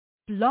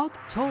Blog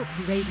Talk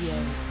Radio.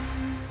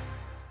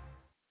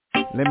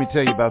 Let me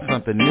tell you about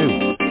something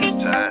new.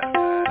 It's time.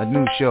 A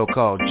new show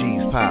called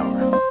G's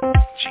Power.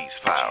 G's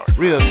Power.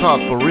 Real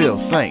talk for real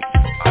saints.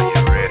 Are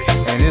you ready?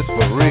 And it's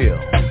for real.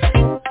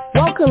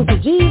 Welcome to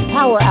G's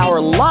Power Hour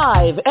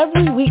live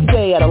every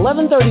weekday at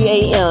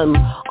 11:30 a.m.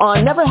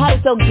 on Never Had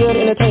It So Good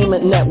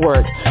Entertainment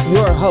Network.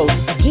 Your host,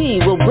 G,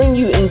 will bring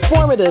you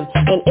informative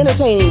and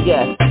entertaining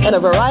guests and a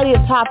variety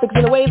of topics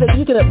in a way that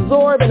you can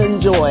absorb and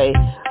enjoy.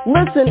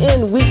 Listen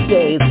in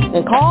weekdays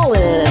and call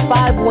in at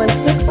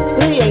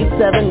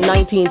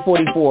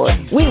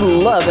 516-387-1944. We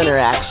love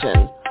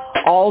interaction.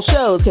 All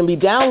shows can be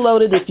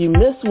downloaded if you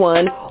miss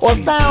one or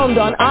found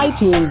on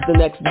iTunes the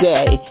next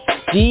day.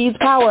 G's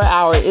Power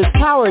Hour is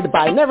powered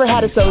by Never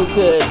Had It So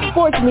Good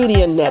Sports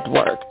Media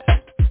Network.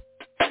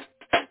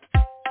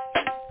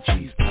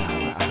 G's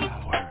Power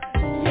Hour.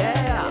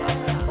 Yeah.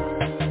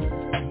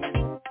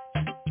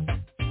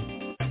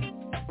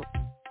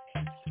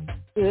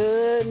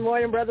 Good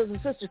morning, brothers and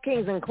sisters,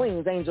 kings and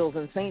queens, angels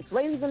and saints.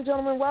 Ladies and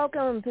gentlemen,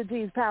 welcome to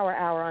G's Power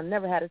Hour on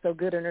Never Had It So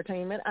Good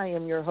Entertainment. I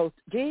am your host,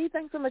 G.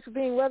 Thanks so much for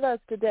being with us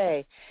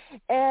today.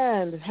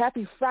 And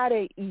happy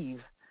Friday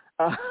Eve.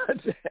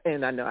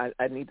 And I know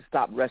I need to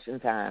stop rushing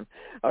time,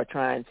 or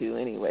trying to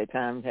anyway.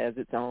 Time has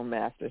its own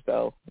master,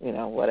 so,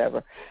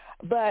 whatever.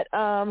 But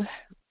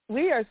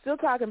we are still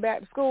talking back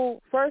to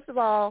school. First of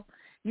all,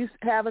 you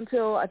have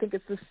until, I think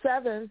it's the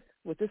 7th,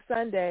 which is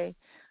Sunday,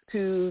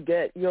 to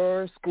get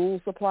your school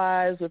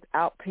supplies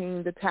without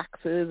paying the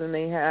taxes. And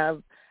they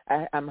have,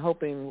 I'm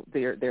hoping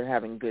they're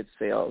having good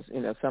sales.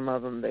 Some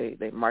of them,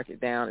 they mark it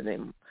down and they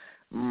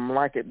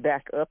mark it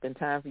back up in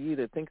time for you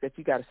to think that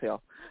you got to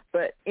sell.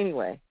 But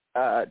anyway,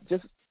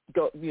 just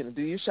go,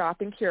 do your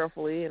shopping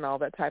carefully and all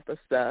that type of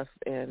stuff.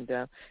 And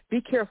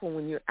be careful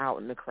when you're out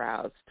in the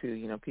crowds,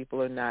 too.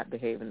 People are not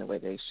behaving the way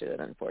they should,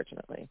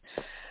 unfortunately.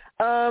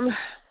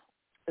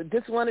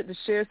 Just wanted to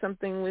share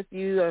something with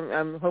you.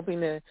 I'm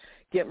hoping to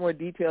get more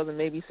details and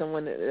maybe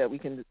someone that we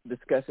can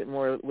discuss it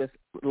more with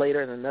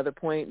later. And another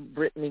point,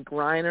 Brittany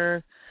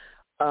Griner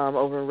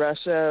over in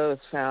Russia was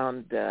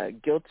found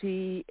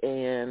guilty,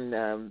 and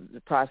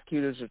the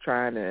prosecutors are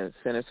trying to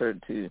sentence her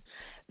to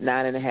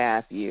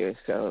 9.5 years.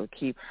 So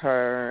keep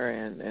her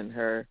and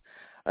her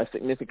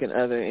significant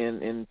other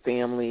in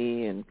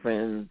family and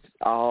friends,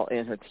 all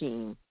in her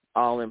team,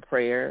 all in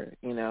prayer,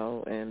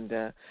 and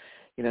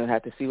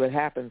have to see what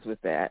happens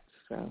with that.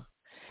 So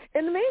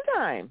in the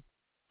meantime,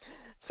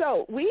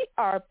 so we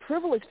are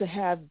privileged to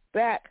have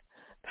back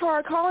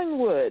Tara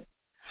Collingwood.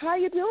 How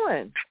you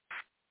doing?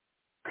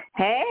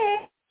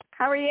 Hey,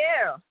 how are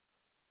you?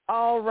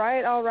 All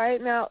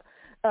right. Now,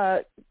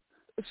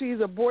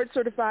 she's a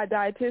board-certified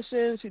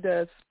dietitian. She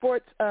does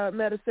sports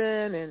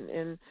medicine,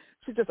 and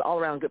she's just an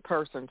all-around good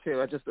person,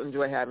 too. I just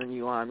enjoy having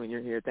you on when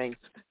you're here. Thanks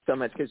so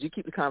much, because you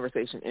keep the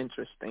conversation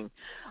interesting.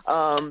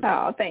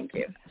 Oh, thank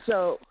you.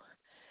 So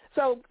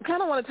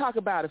kind of want to talk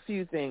about a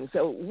few things.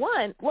 So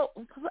one,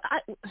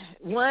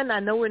 I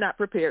know we're not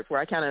prepared for.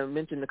 I kind of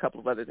mentioned a couple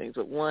of other things,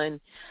 but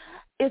one,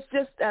 it's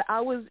just that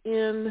I was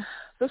in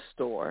the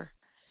store,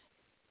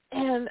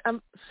 and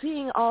I'm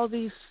seeing all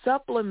these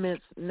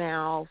supplements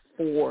now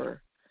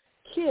for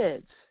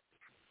kids,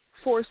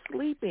 for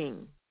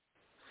sleeping,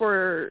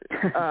 for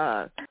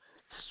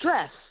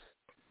stress,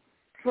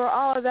 for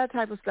all of that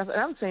type of stuff. And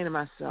I'm saying to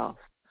myself,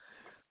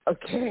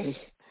 okay,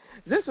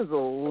 this is a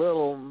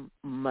little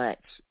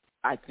much,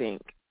 I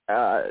think.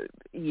 Are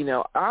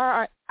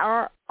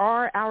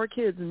our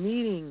kids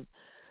needing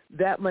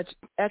that much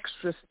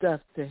extra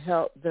stuff to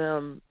help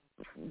them,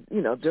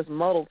 just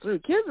muddle through?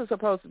 Kids are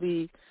supposed to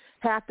be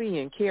happy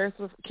and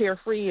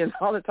carefree and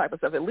all that type of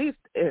stuff, at least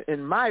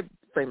in my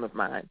frame of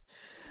mind.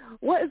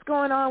 What is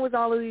going on with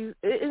all of these?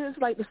 It's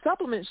like the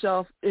supplement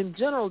shelf in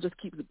general just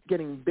keeps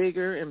getting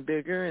bigger and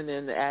bigger, and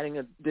then adding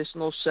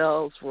additional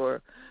shelves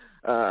for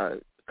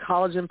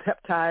collagen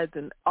peptides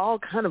and all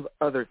kind of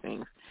other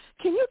things.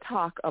 Can you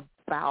talk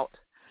about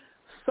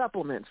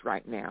supplements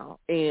right now,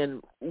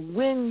 and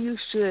when you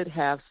should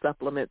have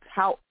supplements,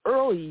 how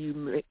early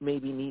you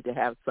maybe need to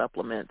have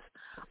supplements,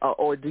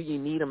 or do you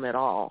need them at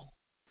all?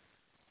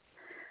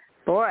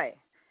 Boy,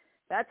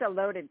 that's a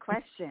loaded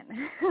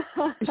question.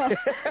 So,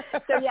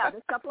 yeah,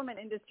 the supplement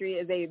industry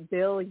is $1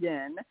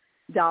 billion,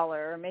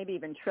 maybe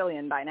even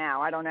trillion by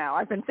now. I don't know.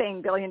 I've been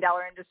saying $1 billion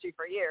industry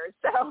for years.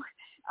 So,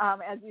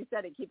 as you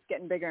said, it keeps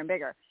getting bigger and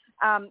bigger.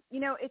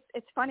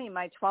 It's funny.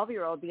 My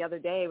 12-year-old the other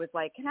day was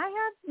like, "Can I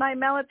have my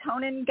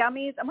melatonin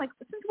gummies?" I'm like,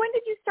 "Since when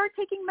did you start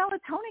taking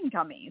melatonin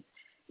gummies?"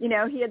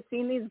 He had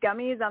seen these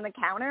gummies on the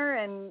counter,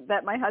 and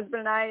that my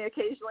husband and I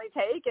occasionally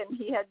take, and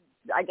he had,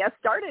 I guess,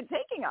 started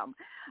taking them.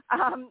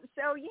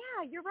 So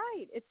yeah, you're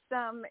right. It's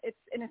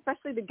and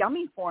especially the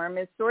gummy form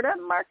is sort of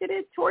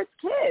marketed towards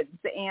kids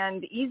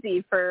and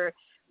easy for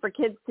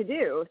kids to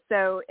do.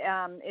 So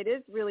it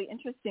is really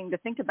interesting to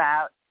think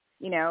about,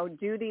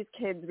 do these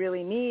kids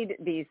really need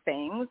these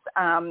things?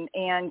 And,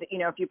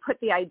 if you put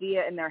the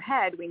idea in their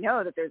head, we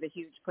know that there's a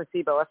huge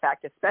placebo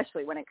effect,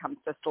 especially when it comes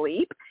to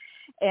sleep.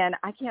 And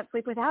I can't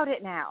sleep without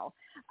it now.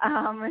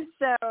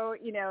 So,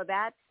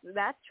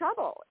 that's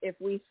trouble. If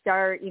we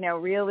start,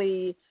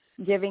 really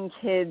giving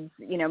kids,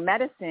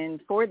 medicine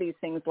for these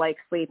things like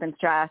sleep and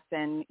stress.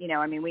 And,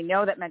 we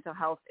know that mental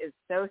health is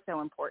so,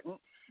 so important,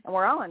 and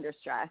we're all under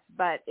stress.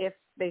 But if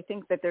they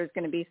think that there's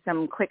going to be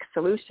some quick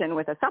solution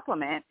with a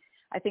supplement,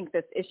 I think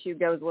this issue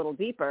goes a little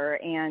deeper,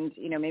 and,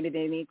 maybe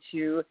they need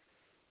to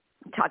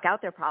talk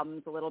out their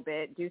problems a little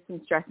bit, do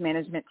some stress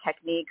management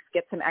techniques,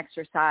 get some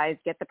exercise,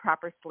 get the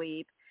proper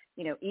sleep,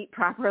 eat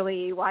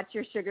properly, watch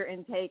your sugar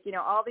intake,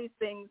 all these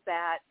things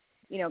that,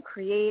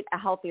 create a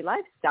healthy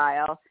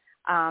lifestyle.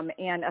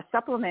 And a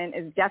supplement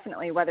is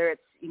definitely, whether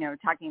it's,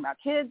 talking about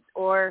kids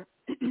or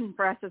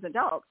for us as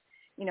adults,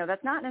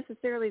 that's not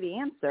necessarily the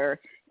answer,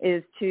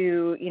 is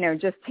to,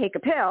 just take a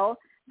pill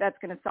that's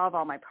going to solve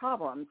all my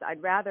problems.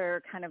 I'd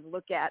rather kind of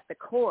look at the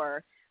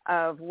core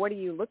of what are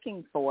you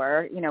looking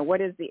for,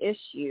 what is the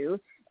issue,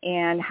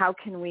 and how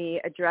can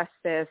we address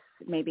this,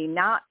 maybe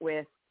not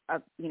with,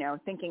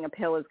 thinking a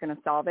pill is going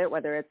to solve it,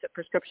 whether it's a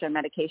prescription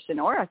medication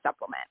or a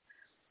supplement.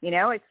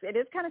 It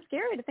is kind of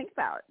scary to think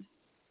about.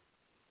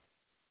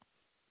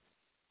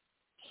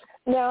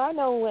 Now, I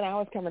know when I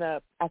was coming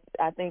up,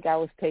 I think I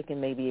was taking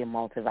maybe a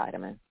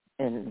multivitamin,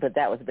 but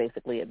that was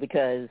basically it,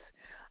 because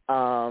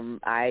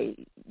I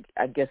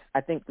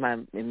think my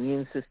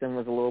immune system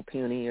was a little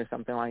puny or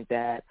something like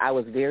that. I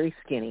was very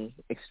skinny.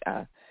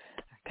 I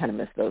kind of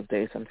miss those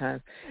days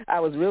sometimes. I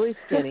was really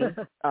skinny.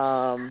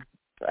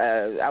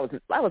 I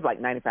was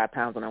like 95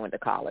 pounds when I went to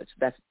college.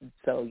 That's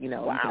so,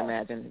 wow. You can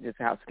imagine just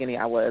how skinny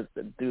I was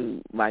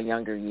through my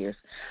younger years.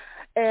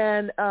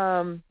 And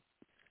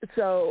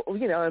so,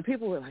 and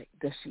people were like,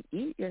 does she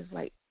eat? It's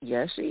like,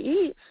 yes, she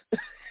eats.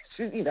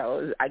 She,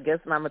 I guess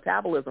my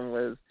metabolism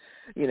was,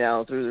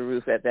 through the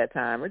roof at that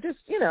time, or just,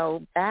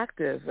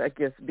 active, I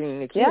guess,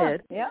 being a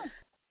kid.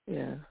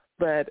 Yeah.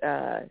 But,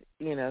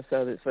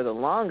 so that for the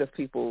longest,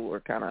 people were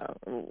kind of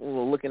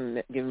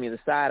looking, giving me the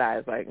side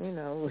eyes, like,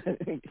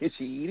 is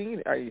she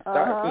eating? Are you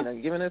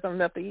starving? Giving her something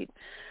enough to eat?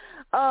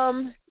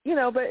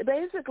 But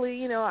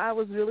basically, I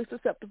was really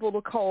susceptible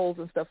to colds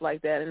and stuff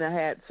like that, and I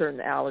had certain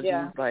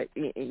allergies, like,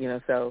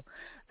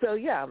 so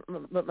yeah.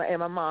 And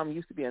my mom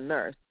used to be a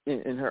nurse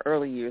in her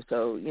early years,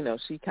 so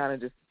she kind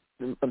of just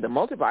the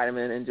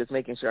multivitamin and just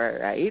making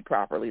sure I ate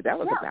properly. That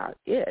was about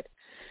it.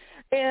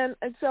 And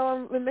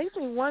so it makes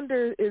me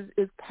wonder: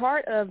 is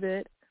part of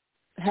it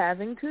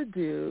having to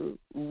do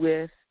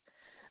with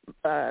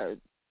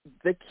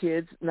the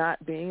kids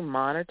not being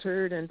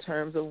monitored in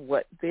terms of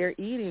what they're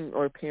eating,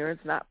 or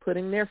parents not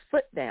putting their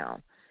foot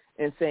down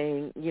and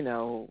saying,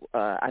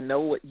 I know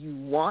what you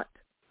want,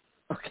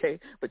 okay,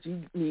 but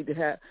you need to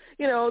have,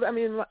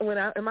 when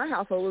in my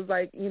household, it was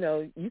like,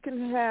 you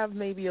can have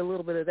maybe a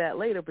little bit of that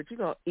later, but you're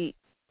going to eat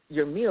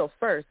your meal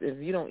first.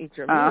 If you don't eat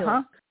your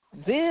meal,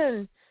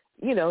 then,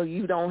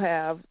 you don't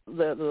have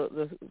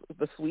the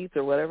sweets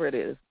or whatever it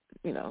is,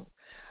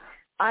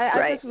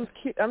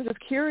 I'm just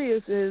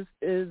curious, is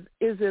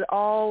it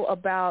all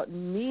about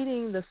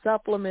needing the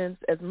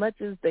supplements as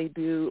much as they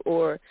do,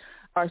 or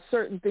are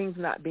certain things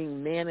not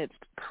being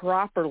managed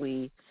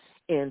properly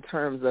in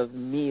terms of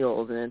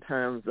meals and in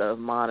terms of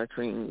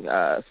monitoring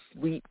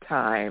sleep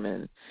time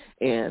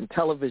and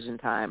television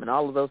time and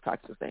all of those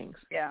types of things?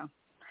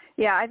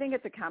 Yeah, I think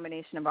it's a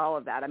combination of all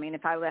of that. I mean,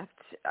 if I left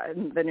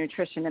the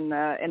nutrition in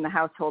the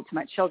household to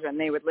my children,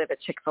 they would live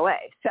at Chick-fil-A.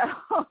 So,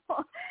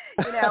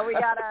 we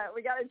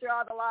gotta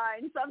draw the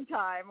line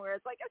sometime where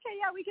it's like, okay,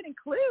 yeah, we can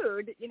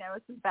include,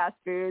 some fast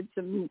food,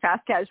 some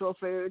fast casual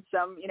food,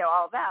 some,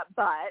 all of that.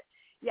 But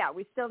yeah,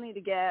 we still need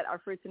to get our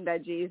fruits and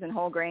veggies and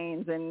whole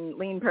grains and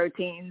lean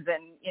proteins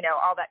and,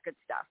 all that good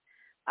stuff.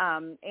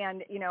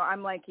 And,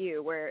 I'm like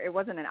you, where it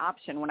wasn't an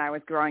option when I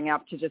was growing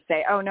up to just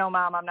say, oh, no,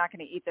 Mom, I'm not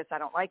going to eat this. I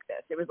don't like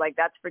this. It was like,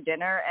 that's for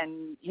dinner.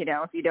 And,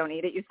 if you don't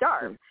eat it, you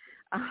starve.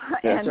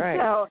 That's right.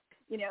 So,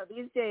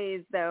 these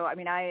days, though, I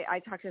mean, I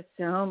talk to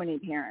so many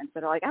parents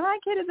that are like, oh, my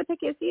kid is the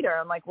pickiest eater.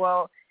 I'm like,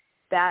 well,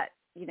 that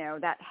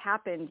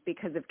happened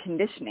because of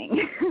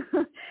conditioning.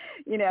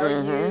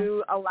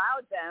 You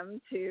allowed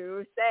them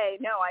to say,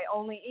 no, I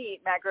only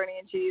eat macaroni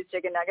and cheese,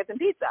 chicken nuggets, and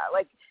pizza.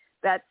 Like,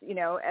 that's,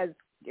 as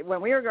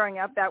when we were growing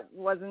up, that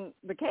wasn't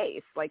the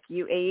case. Like,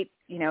 you ate,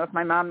 if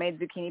my mom made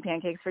zucchini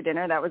pancakes for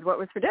dinner, that was what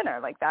was for dinner.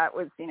 Like, that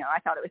was, I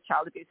thought it was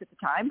child abuse at the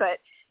time, but,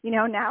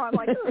 now I'm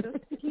like, oh, those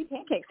zucchini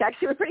pancakes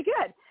actually were pretty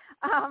good.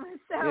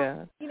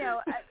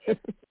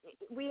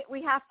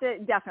 We have to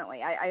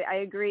definitely, I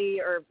agree,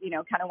 or,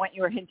 kind of what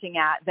you were hinting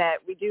at, that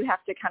we do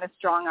have to kind of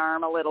strong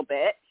arm a little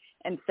bit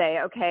and say,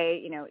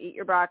 okay, eat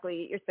your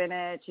broccoli, eat your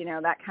spinach,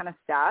 that kind of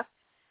stuff.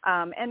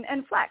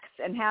 And flex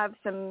and have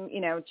some,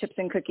 chips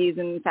and cookies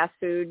and fast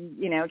food,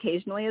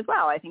 occasionally as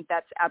well. I think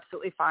that's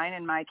absolutely fine.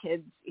 And my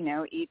kids,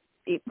 eat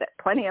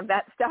plenty of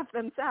that stuff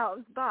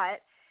themselves,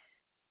 but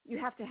you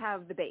have to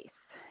have the base,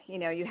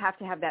 you have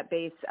to have that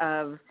base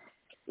of,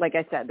 like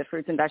I said, the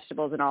fruits and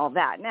vegetables and all of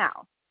that.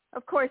 Now,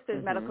 of course,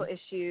 there's medical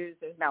issues,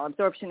 there's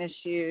malabsorption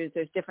issues,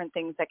 there's different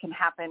things that can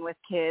happen with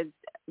kids,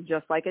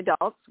 just like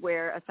adults,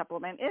 where a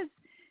supplement is,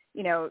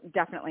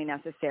 definitely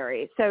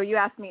necessary. So you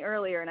asked me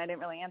earlier, and I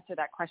didn't really answer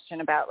that question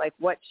about like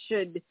what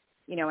should,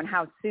 and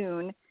how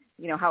soon,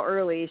 how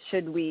early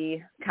should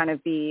we kind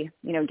of be,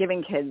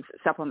 giving kids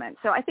supplements.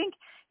 So I think,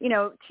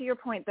 to your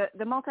point,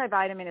 the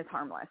multivitamin is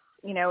harmless.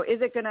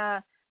 Is it going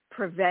to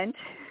prevent,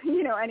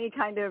 any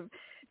kind of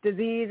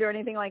disease or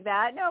anything like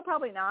that? No,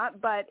 probably not.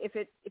 But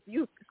if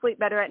you sleep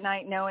better at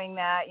night knowing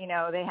that,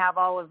 they have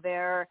all of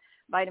their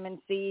vitamin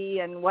C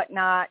and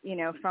whatnot,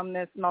 from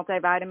this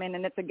multivitamin,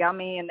 and it's a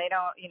gummy and they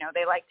don't,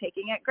 they like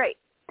taking it, great.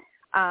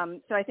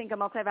 So I think a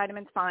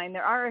multivitamin's fine.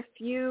 There are a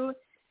few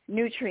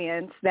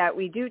nutrients that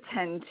we do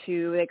tend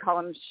to, they call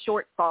them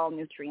shortfall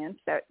nutrients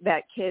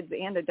that kids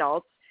and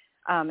adults,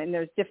 and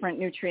there's different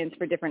nutrients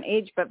for different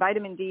age, but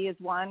vitamin D is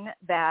one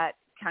that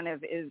kind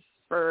of is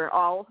for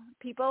all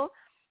people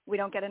we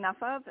don't get enough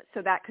of,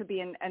 so that could be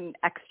an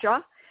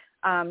extra.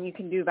 You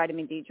can do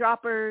vitamin D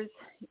droppers.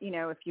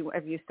 If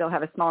you still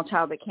have a small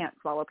child that can't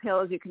swallow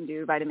pills, you can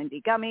do vitamin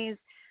D gummies.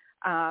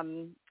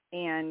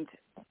 And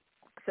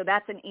so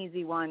that's an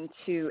easy one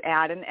to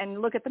add.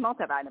 And look at the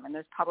multivitamin.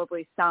 There's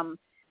probably some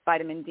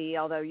vitamin D,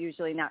 although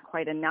usually not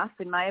quite enough,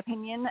 in my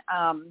opinion.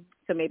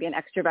 So maybe an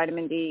extra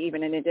vitamin D,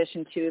 even in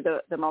addition to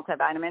the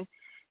multivitamin.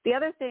 The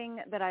other thing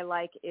that I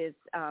like is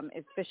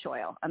fish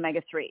oil,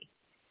 omega-3.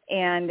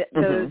 And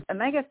those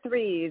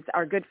omega-3s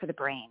are good for the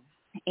brain.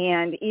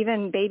 And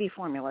even baby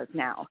formulas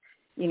now,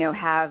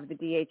 have the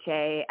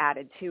DHA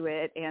added to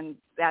it, and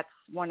that's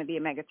one of the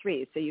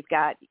omega-3s. So you've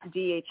got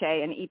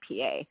DHA and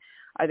EPA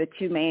are the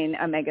two main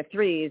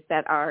omega-3s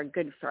that are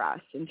good for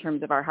us in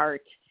terms of our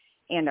heart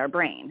and our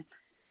brain.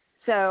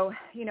 So,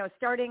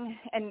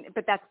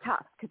 but that's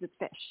tough because it's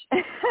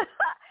fish.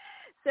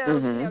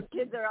 So,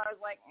 kids are always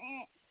like,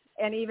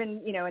 And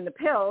even, in the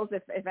pills,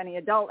 if any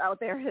adult out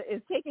there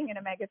is taking an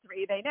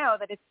omega-3, they know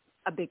that it's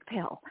a big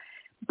pill.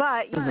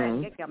 But you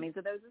can get gummies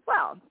of those as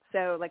well.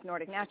 So like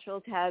Nordic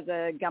Naturals has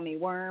a gummy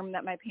worm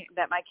that my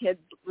kids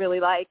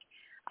really like.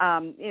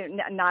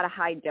 Not a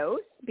high dose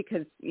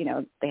because,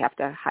 they have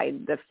to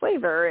hide the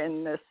flavor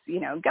in this,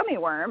 gummy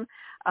worm,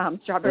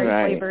 strawberry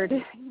flavored,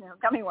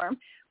 gummy worm.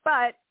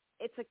 But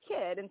it's a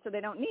kid, and so they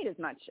don't need as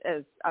much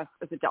as us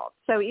as adults.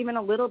 So even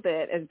a little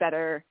bit is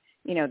better,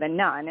 than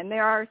none. And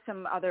there are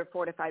some other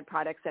fortified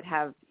products that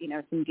have,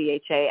 some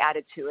DHA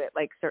added to it,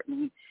 like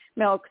certain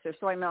milks or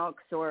soy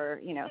milks or,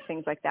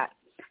 things like that.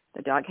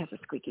 The dog has a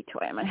squeaky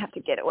toy. I'm going to have to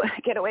get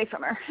away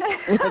from her.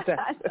 Okay.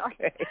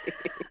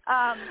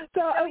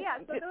 So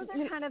those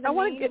are kind of the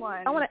main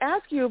ones. I want to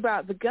ask you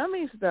about the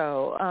gummies,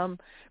 though,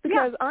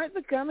 because aren't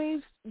the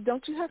gummies,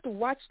 don't you have to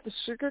watch the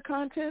sugar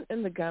content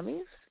in the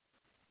gummies?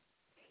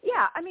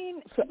 Yeah, I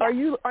mean. So are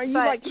you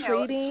like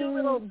trading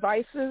little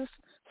vices,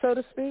 so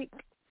to speak?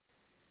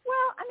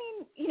 Well, I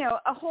mean,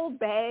 a whole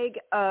bag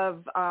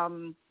of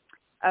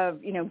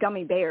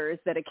gummy bears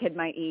that a kid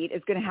might eat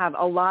is going to have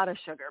a lot of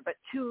sugar, but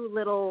two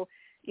little,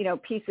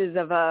 pieces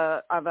of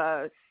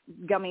a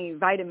gummy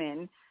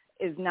vitamin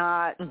is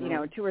not,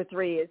 2 or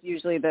 3 is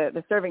usually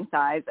the serving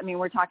size. I mean,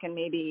 we're talking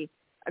maybe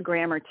a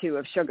gram or 2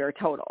 of sugar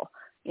total.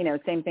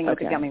 Same thing with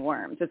the gummy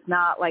worms. It's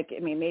not like,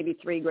 maybe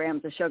 3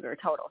 grams of sugar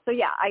total. So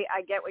yeah,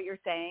 I get what you're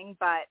saying,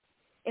 but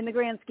in the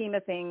grand scheme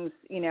of things,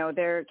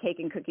 their cake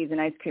and cookies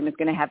and ice cream is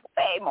going to have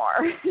way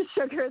more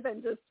sugar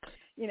than just,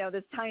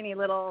 this tiny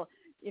little,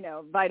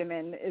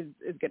 vitamin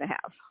is going to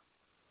have.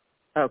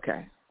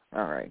 Okay.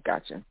 All right.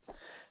 Gotcha.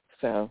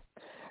 So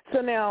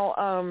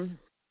now,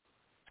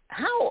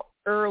 how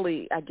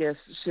early, I guess,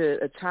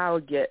 should a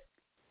child get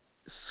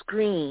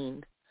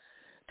screened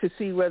to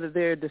see whether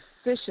they're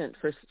deficient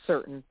for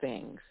certain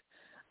things?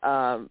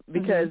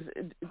 Because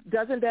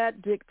doesn't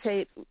that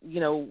dictate,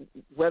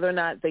 whether or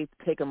not they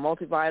take a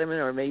multivitamin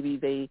or maybe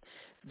they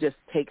just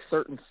take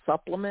certain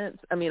supplements?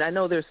 I mean, I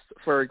know there's,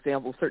 for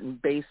example, certain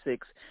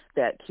basics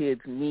that kids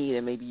need,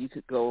 and maybe you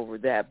could go over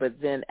that. But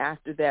then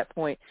after that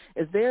point,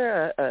 is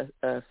there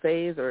a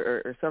phase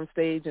or some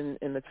stage in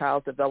the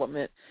child's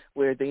development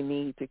where they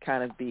need to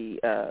kind of be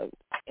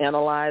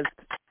analyzed,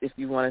 if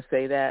you want to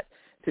say that,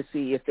 to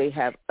see if they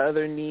have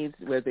other needs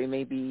where they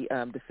may be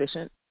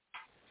deficient?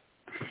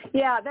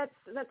 Yeah,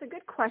 that's a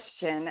good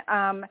question.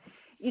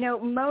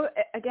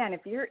 Again,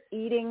 if you're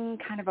eating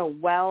kind of a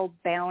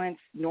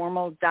well-balanced,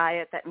 normal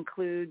diet that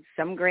includes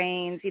some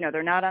grains,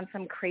 they're not on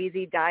some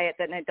crazy diet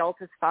that an adult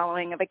is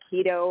following of a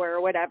keto or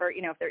whatever.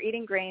 If they're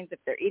eating grains, if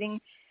they're eating,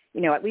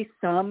 at least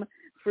some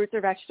fruits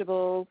or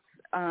vegetables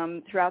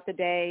throughout the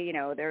day,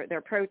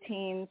 their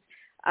proteins,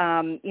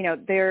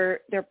 they're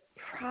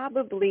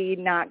probably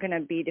not going to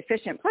be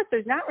deficient. Plus,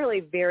 there's not really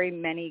very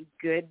many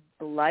good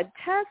blood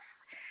tests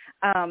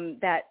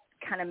that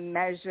kind of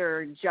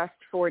measure just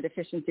for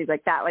deficiencies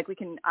like that. Like we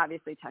can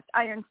obviously test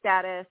iron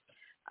status,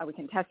 we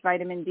can test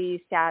vitamin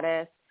D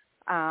status,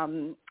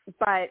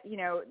 but,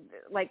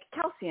 like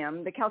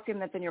calcium, the calcium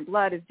that's in your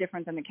blood is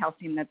different than the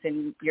calcium that's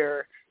in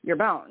your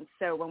bones.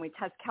 So when we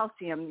test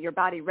calcium, your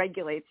body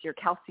regulates your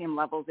calcium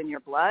levels in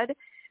your blood,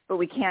 but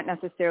we can't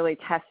necessarily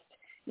test,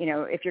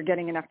 if you're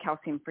getting enough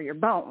calcium for your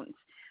bones.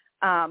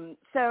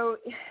 So,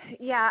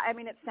 yeah, I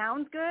mean, it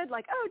sounds good,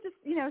 like, oh, just,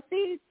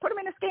 see, put them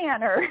in a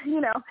scan or,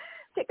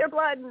 take their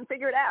blood and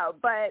figure it out.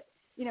 But,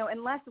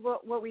 unless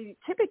what we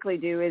typically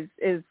do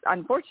is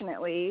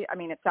unfortunately, I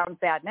mean, it sounds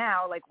bad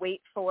now, like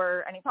wait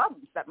for any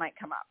problems that might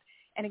come up.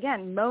 And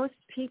again, most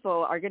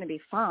people are going to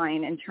be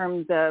fine in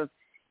terms of,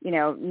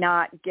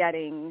 not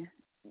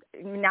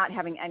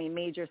having any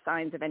major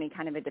signs of any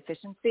kind of a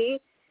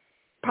deficiency,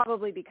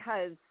 probably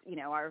because,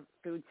 our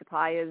food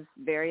supply is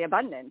very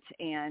abundant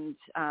and,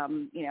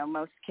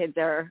 most kids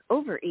are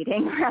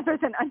overeating rather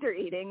than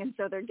undereating. And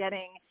so they're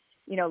getting,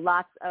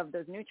 lots of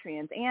those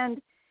nutrients.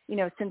 And,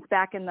 since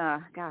back in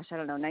the,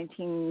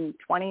 1920s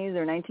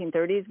or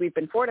 1930s, we've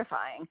been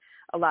fortifying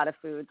a lot of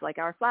foods like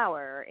our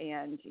flour.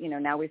 And,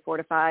 now we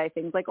fortify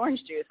things like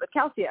orange juice with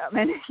calcium.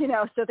 And,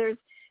 so there's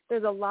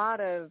a lot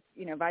of,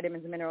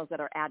 vitamins and minerals that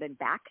are added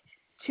back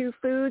to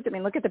foods. I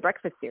mean, look at the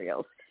breakfast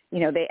cereals.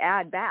 They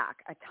add back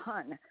a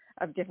ton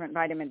of different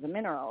vitamins and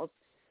minerals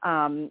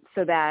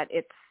so that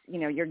it's,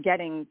 you're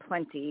getting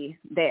plenty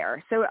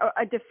there. So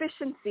a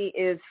deficiency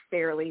is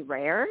fairly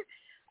rare,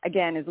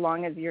 again, as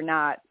long as you're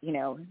not,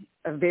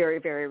 a very,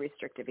 very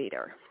restrictive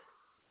eater.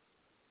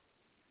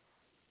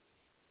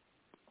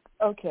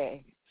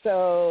 Okay,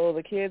 so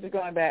the kids are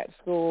going back to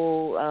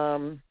school,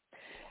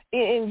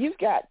 and you've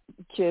got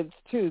kids,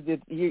 too, that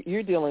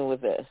you're dealing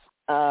with this.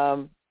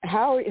 How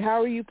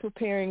are you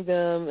preparing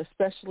them,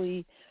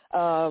 especially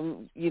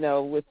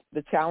with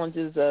the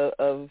challenges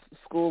of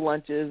school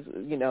lunches,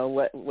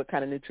 what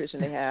kind of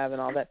nutrition they have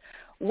and all that.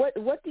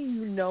 What do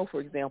you know, for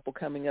example,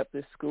 coming up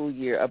this school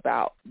year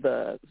about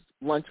the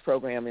lunch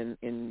program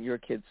in your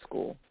kids'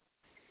 school?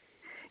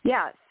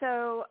 Yeah,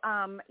 so,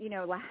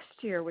 last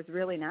year was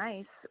really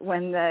nice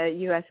when the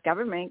U.S.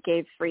 government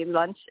gave free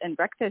lunch and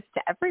breakfast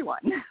to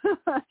everyone.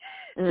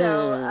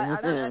 So I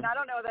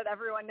don't know that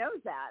everyone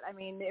knows that. I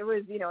mean, it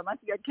was, unless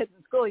you had kids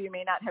in school, you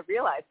may not have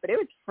realized, but it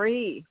was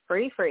free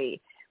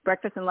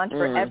breakfast and lunch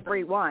for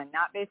everyone,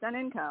 not based on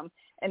income.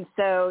 And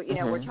so,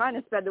 we're trying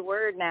to spread the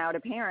word now to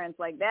parents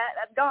like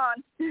that's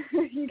gone.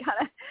 you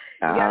gotta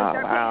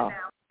start paying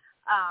now.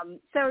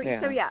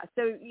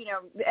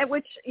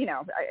 Which,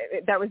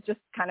 that was just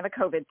kind of a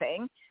COVID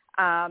thing.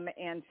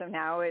 And so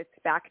now it's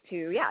back to,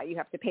 you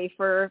have to pay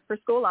for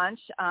school lunch.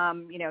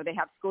 They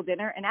have school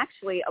dinner. And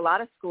actually a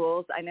lot of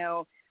schools, I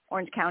know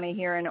Orange County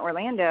here in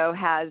Orlando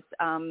has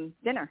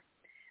dinner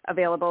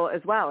available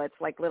as well. It's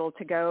like little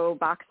to-go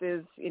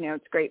boxes.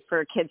 It's great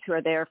for kids who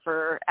are there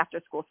for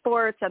after-school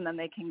sports, and then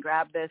they can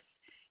grab this,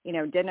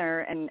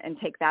 dinner and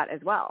take that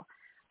as well.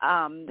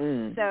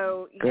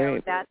 So,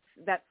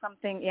 that's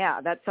something,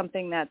 that's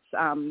something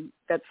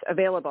that's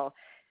available.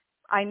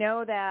 I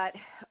know that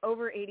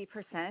over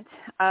 80%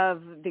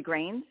 of the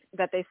grains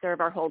that they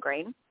serve are whole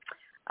grain.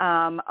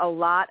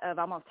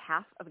 Almost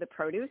half of the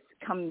produce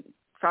comes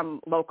from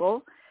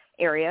local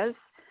areas.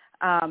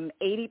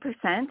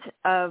 80%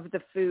 of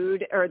the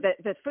food, or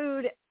the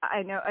food,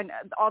 I know, and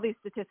all these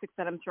statistics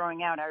that I'm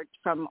throwing out are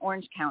from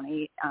Orange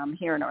County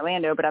here in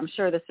Orlando, but I'm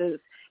sure this is,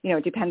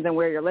 it depends on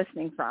where you're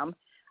listening from.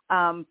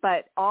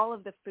 But all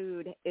of the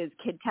food is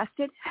kid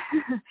tested.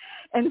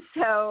 And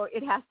so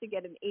it has to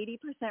get an 80%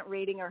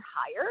 rating or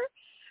higher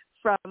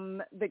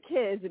from the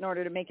kids in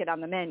order to make it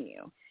on the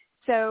menu.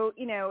 So,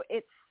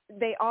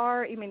 there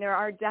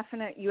are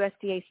definite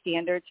USDA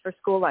standards for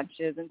school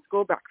lunches and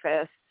school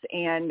breakfasts.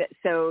 And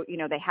so,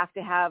 they have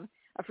to have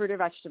a fruit or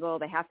vegetable.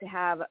 They have to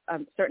have a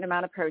certain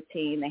amount of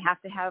protein. They have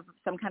to have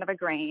some kind of a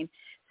grain.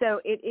 So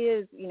it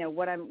is,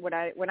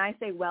 when I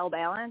say well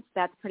balanced,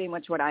 that's pretty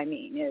much what I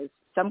mean is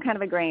some kind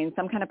of a grain,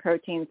 some kind of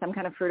protein, some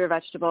kind of fruit or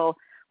vegetable,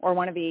 or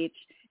one of each.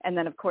 And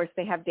then, of course,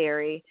 they have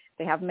dairy,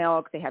 they have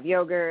milk, they have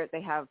yogurt,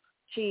 they have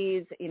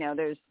cheese.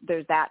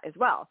 There's that as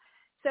well.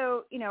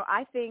 So,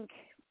 I think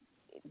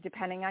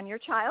depending on your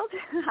child,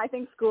 I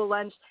think school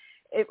lunch,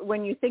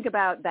 when you think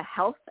about the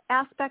health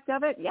aspect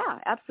of it, yeah,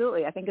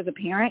 absolutely. I think as a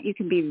parent, you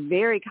can be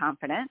very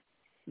confident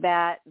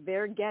that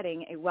they're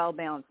getting a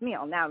well-balanced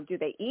meal. Now, do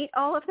they eat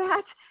all of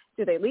that?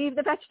 Do they leave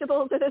the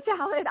vegetables or the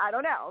salad? I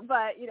don't know,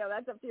 but,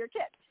 that's up to your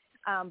kid.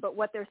 But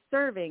what they're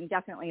serving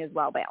definitely is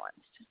well-balanced.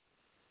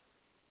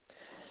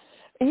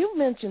 You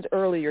mentioned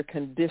earlier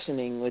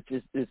conditioning, which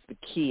is the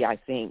key, I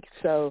think.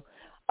 So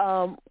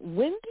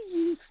when do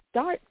you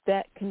start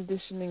that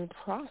conditioning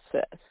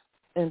process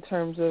in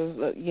terms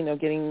of,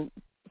 getting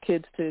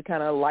kids to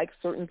kind of like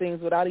certain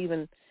things without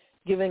even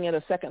giving it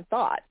a second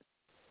thought?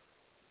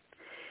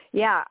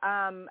 Yeah,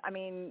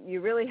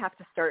 you really have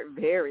to start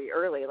very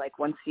early, like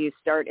once you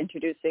start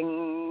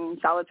introducing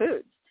solid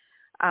foods.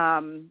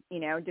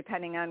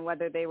 Depending on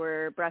whether they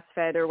were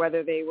breastfed or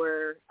whether they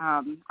were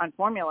on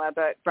formula.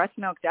 But breast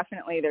milk,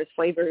 definitely there's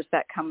flavors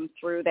that come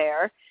through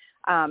there.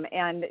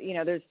 And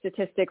there's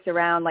statistics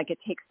around like it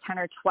takes 10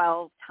 or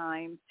 12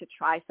 times to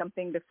try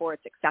something before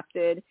it's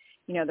accepted.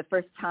 The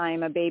first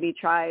time a baby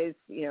tries,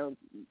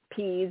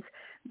 peas,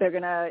 they're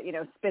going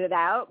to, spit it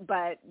out.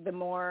 But the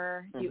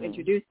more you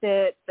introduce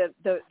it,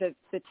 the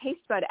taste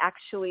bud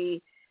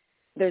actually,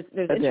 there's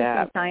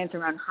interesting science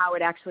around how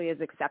it actually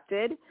is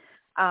accepted.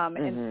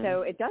 And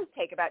so it does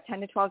take about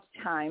 10 to 12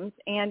 times.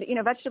 And,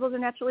 vegetables are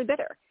naturally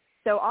bitter.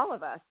 So all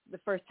of us, the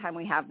first time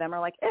we have them, are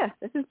like,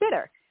 this is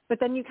bitter. But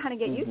then you kind of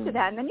get used to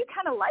that, and then you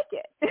kind of like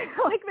it.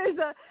 Like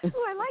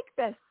I like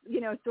this,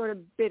 sort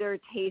of bitter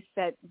taste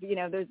that,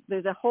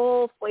 there's a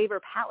whole flavor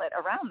palette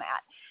around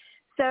that.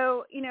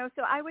 So,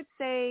 so I would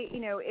say,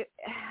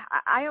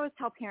 I always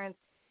tell parents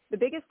the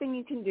biggest thing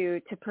you can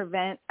do to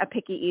prevent a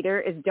picky eater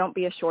is don't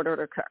be a short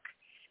order cook.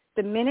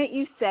 The minute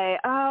you say,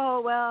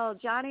 oh, well,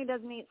 Johnny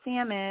doesn't eat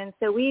salmon,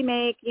 so we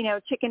make,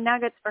 chicken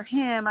nuggets for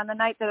him on the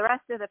night that the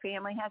rest of the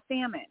family has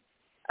salmon.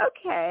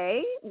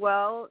 Okay,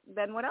 well,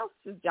 then what else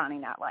does Johnny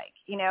not like?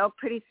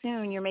 Pretty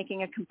soon you're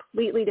making a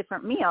completely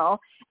different meal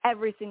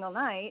every single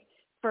night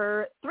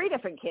for 3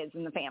 different kids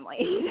in the family,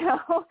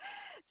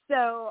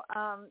 So,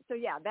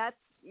 yeah,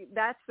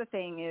 that's the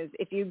thing is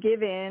if you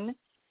give in,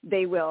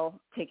 they will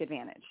take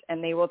advantage,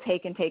 and they will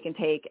take and take and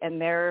take,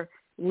 and their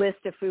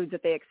list of foods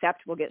that they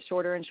accept will get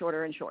shorter and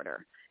shorter and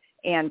shorter,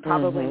 and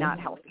probably not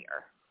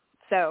healthier.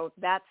 So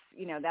that's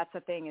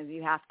the thing is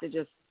you have to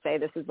just say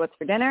this is what's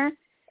for dinner,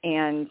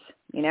 and,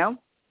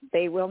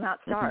 they will not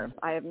starve.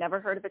 I have never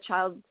heard of a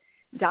child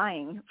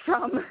dying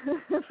from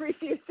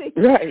refusing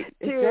to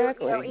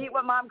eat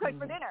what mom cooked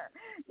for dinner.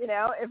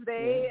 If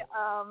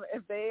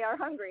they are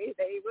hungry,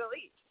 they will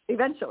eat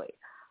eventually.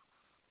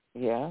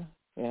 Yeah,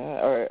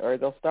 or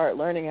they'll start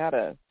learning how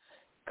to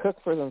cook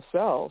for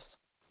themselves.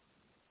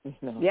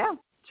 Yeah,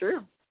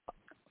 true.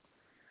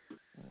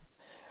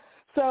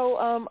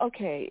 So,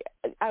 okay,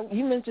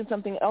 you mentioned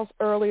something else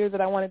earlier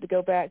that I wanted to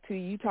go back to.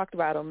 You talked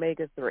about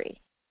omega-3.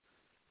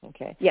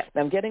 Okay. Yeah.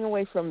 Now I'm getting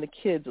away from the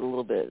kids a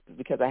little bit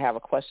because I have a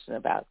question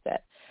about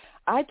that.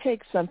 I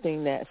take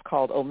something that's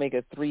called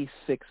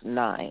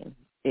omega-369.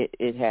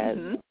 It has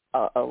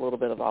a little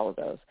bit of all of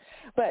those.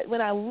 But when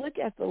I look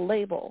at the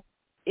label,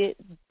 it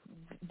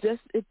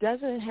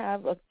doesn't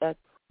have a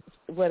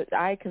what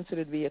I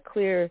consider to be a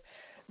clear,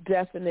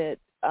 definite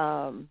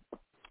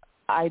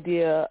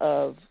idea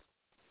of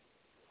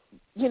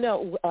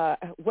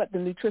what the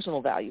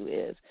nutritional value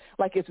is.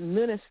 Like it's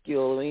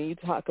minuscule when you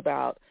talk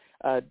about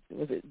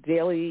was it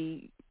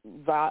daily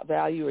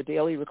value or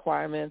daily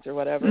requirements or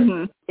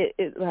whatever.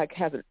 It like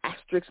has an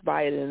asterisk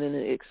by it, and then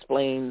it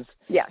explains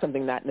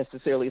something not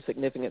necessarily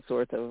significant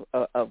sort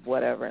of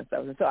whatever and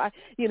stuff. And so I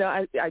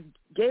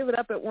gave it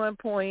up at one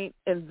point,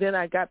 and then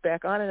I got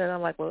back on it, and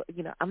I'm like, well,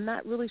 I'm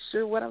not really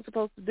sure what I'm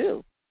supposed to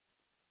do.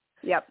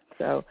 Yep.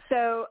 So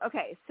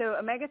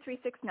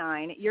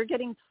omega-369, you're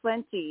getting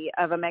plenty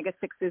of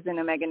omega-6s and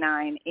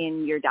omega-9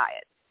 in your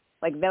diet.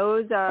 Like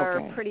those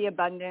are pretty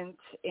abundant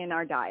in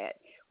our diet.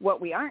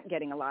 What we aren't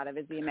getting a lot of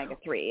is the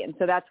omega-3. And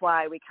so that's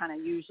why we kind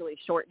of usually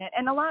shorten it.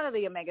 And a lot of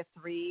the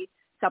omega-3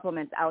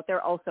 supplements out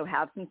there also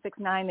have some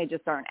 6-9. They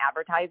just aren't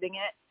advertising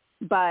it.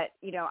 But,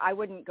 I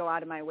wouldn't go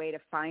out of my way to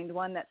find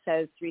one that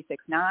says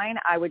 369.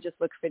 I would just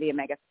look for the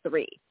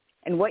omega-3.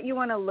 And what you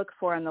want to look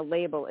for on the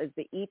label is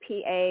the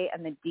EPA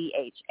and the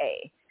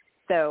DHA.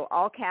 So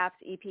all caps,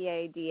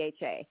 EPA,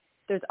 DHA.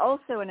 There's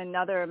also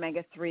another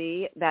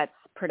omega-3 that's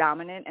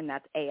predominant, and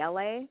that's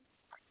ALA.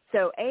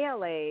 So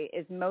ALA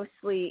is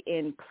mostly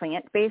in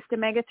plant-based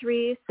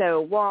omega-3,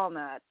 so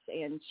walnuts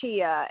and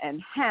chia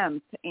and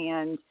hemp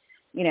and,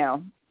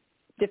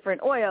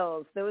 different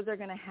oils. Those are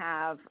going to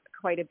have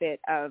quite a bit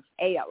of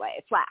ALA.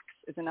 Flax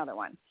is another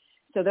one.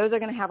 So those are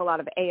going to have a lot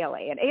of ALA.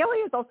 And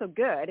ALA is also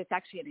good. It's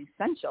actually an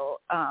essential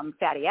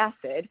fatty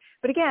acid.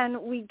 But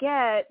again, we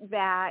get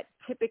that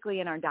typically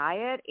in our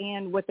diet.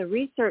 And what the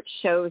research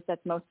shows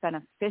that's most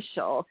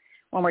beneficial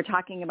when we're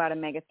talking about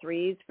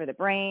omega-3s for the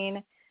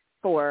brain,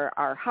 for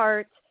our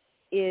heart,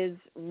 is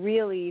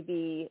really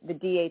the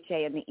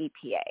DHA and the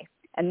EPA.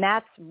 And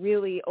that's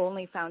really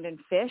only found in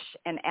fish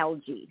and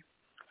algae.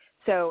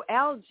 So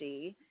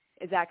algae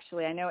is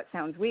actually, I know it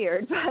sounds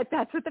weird, but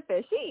that's what the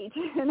fish eat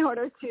in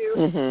order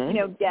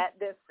to, get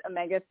this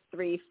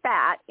omega-3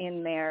 fat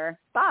in their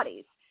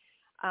bodies.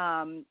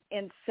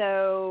 And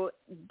so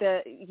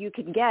you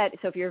can get,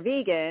 so if you're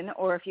vegan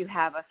or if you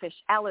have a fish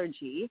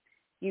allergy,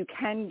 you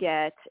can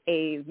get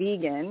a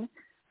vegan,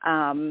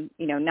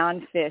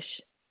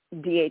 non-fish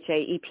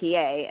DHA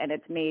EPA, and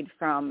it's made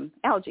from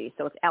algae.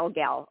 So it's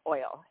algal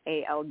oil,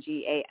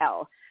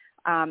 ALGAL.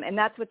 And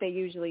that's what they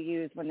usually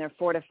use when they're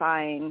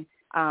fortifying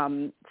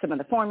some of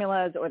the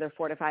formulas, or they're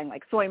fortifying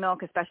like soy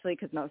milk, especially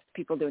because most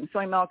people doing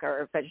soy milk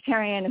are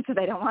vegetarian, and so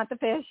they don't want the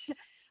fish.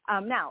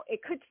 Now,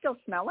 it could still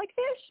smell like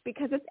fish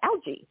because it's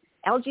algae.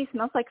 Algae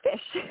smells like fish.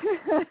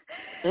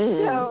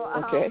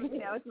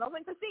 It smells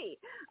like the sea.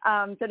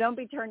 So don't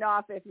be turned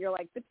off if you're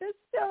like, but this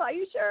still, are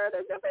you sure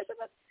there's no fish in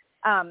this?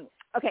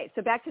 Okay,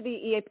 so back to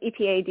the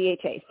EPA,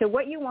 DHA. So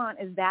what you want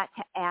is that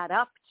to add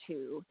up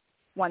to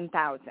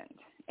 1,000.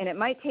 And it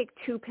might take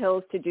 2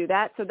 pills to do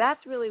that. So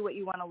that's really what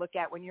you want to look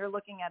at when you're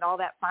looking at all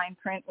that fine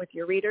print with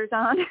your readers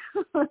on.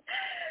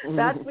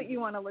 That's what you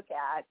want to look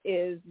at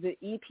is the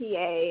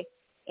EPA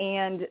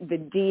and the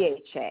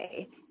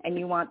DHA, and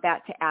you want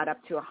that to add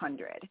up to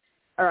 100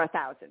 or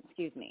 1,000,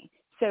 excuse me.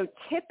 So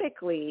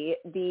typically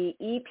the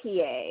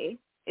EPA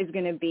is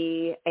going to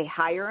be a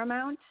higher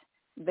amount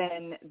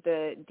then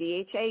the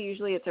DHA,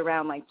 usually it's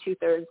around like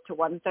 2/3 to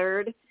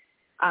 1/3.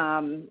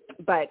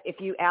 But if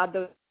you add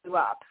those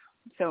up,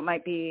 so it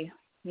might be,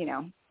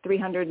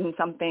 300 and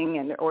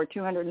something or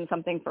 200 and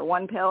something for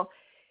one pill,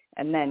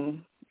 and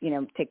then,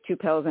 take 2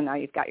 pills and now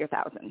you've got your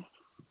 1,000.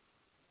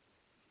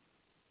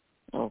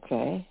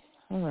 Okay.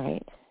 All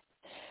right.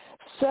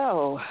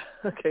 So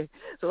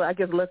I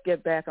guess let's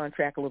get back on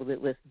track a little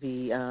bit with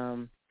the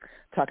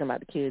talking about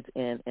the kids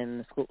in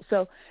the school.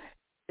 So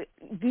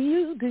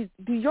do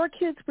your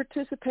kids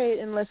participate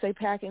in, let's say,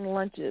 packing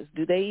lunches?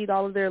 Do they eat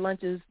all of their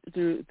lunches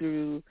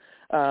through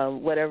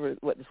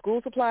what the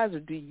school supplies, or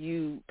do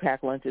you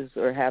pack lunches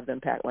or have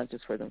them pack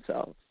lunches for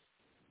themselves?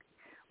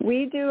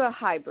 We do a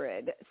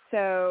hybrid.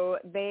 So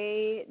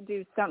they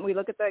do we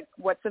look at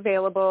what's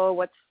available,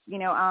 what's,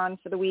 on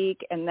for the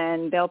week, and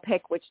then they'll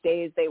pick which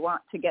days they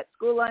want to get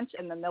school lunch,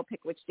 and then they'll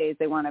pick which days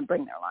they want to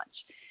bring their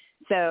lunch.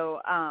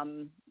 So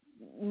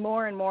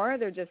more and more,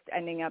 they're just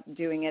ending up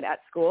doing it at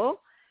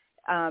school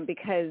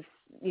because,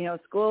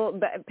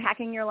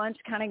 packing your lunch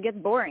kind of gets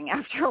boring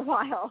after a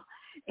while.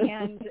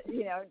 And,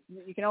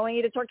 you can only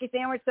eat a turkey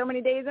sandwich so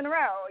many days in a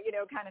row,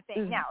 kind of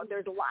thing. Now,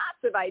 there's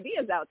lots of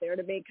ideas out there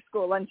to make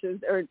school lunches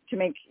or to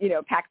make,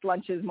 packed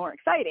lunches more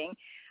exciting.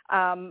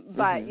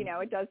 But,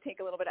 it does take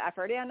a little bit of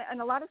effort.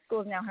 And a lot of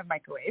schools now have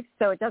microwaves,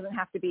 so it doesn't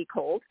have to be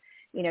cold.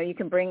 You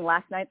can bring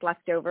last night's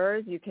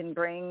leftovers. You can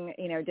bring,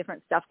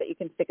 different stuff that you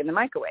can stick in the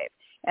microwave.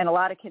 And a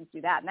lot of kids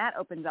do that, and that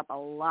opens up a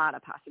lot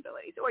of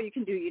possibilities. Or you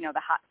can do, the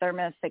hot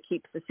thermos that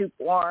keeps the soup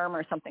warm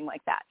or something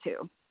like that,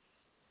 too.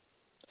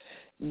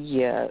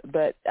 Yeah,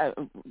 but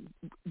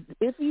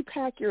if you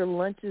pack your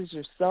lunches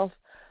yourself,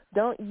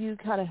 don't you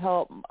kind of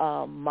help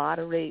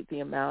moderate the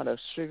amount of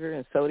sugar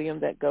and sodium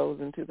that goes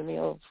into the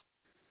meals?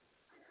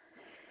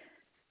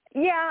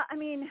 Yeah, I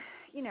mean,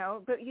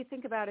 but you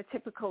think about a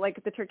typical,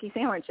 like the turkey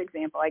sandwich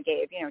example I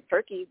gave,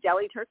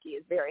 deli turkey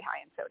is very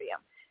high in sodium.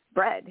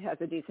 Bread has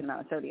a decent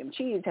amount of sodium.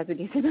 Cheese has a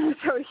decent amount of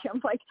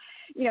sodium. Like,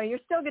 you're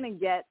still going to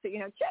get,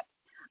 chips,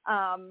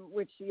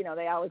 which,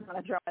 they always want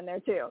to throw in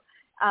there too.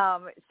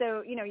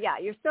 So,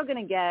 you're still going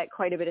to get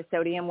quite a bit of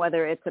sodium,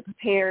 whether it's a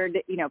prepared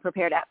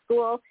at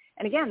school.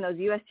 And again, those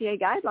USDA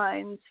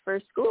guidelines for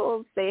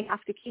schools, they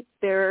have to keep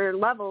their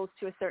levels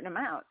to a certain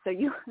amount. So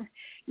you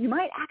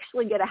might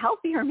actually get a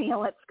healthier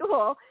meal at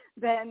school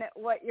than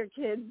what your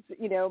kids,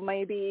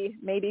 may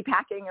be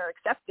packing or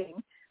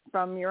accepting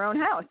from your own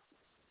house.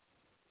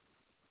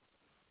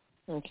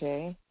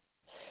 Okay.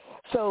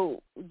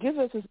 So give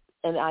us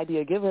an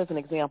idea, give us an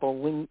example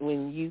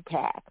when you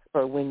pack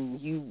or when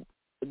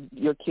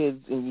your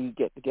kids and you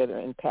get together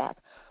and pack,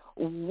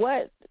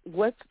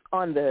 what's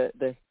on the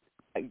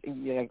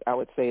I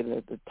would say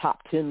the top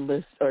 10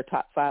 list or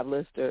top 5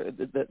 list or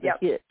the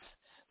hits,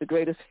 the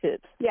greatest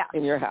hits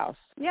in your house?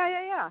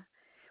 Yeah.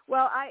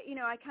 Well,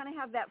 I kind of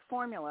have that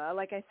formula,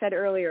 like I said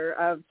earlier,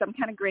 of some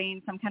kind of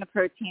grain, some kind of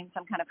protein,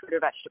 some kind of fruit or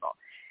vegetable,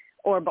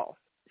 or both.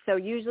 So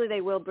usually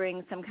they will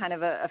bring some kind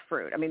of a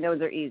fruit. I mean,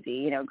 those are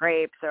easy,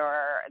 grapes,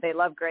 or they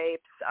love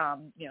grapes.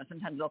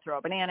 Sometimes they'll throw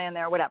a banana in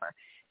there, whatever.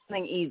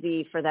 Something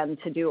easy for them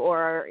to do.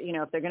 Or,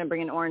 if they're going to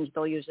bring an orange,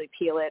 they'll usually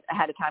peel it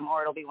ahead of time,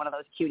 or it'll be one of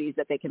those cuties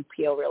that they can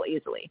peel real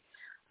easily.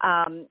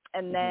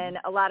 And then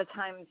a lot of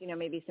times,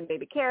 maybe some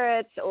baby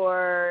carrots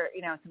or,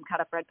 some cut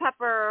up red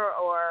pepper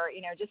or,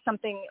 just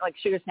something like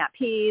sugar snap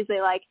peas they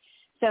like.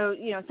 So,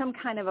 some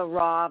kind of a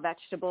raw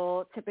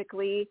vegetable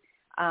typically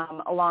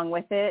along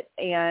with it.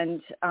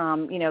 And,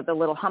 the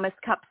little hummus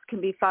cups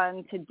can be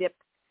fun to dip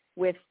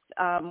with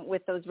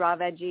those raw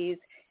veggies.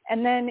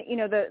 And then,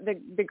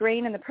 the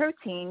grain and the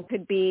protein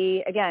could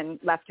be, again,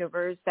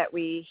 leftovers that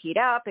we heat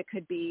up. It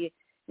could be,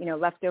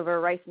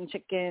 leftover rice and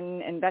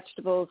chicken and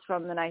vegetables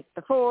from the night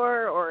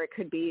before, or it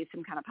could be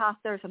some kind of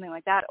pasta or something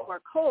like that.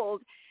 Or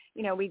cold,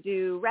 we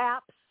do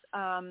wraps.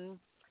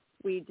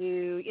 We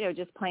do,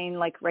 just plain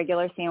like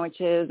regular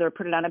sandwiches, or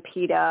put it on a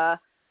pita,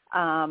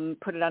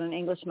 put it on an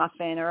English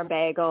muffin or a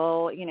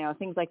bagel,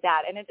 things like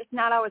that. And it's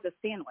not always a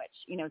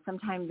sandwich.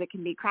 Sometimes it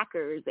can be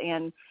crackers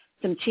and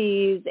some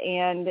cheese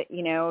and,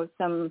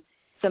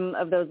 some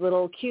of those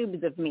little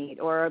cubes of meat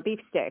or a beef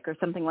stick or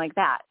something like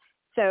that.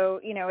 So,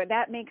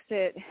 that makes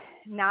it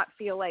not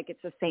feel like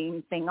it's the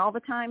same thing all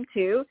the time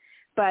too.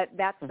 But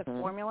that's the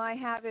formula I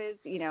have is,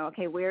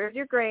 okay, where's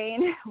your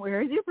grain?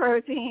 Where's your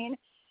protein?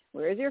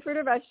 Where's your fruit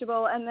or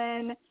vegetable? And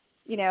then,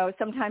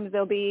 sometimes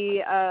there'll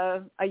be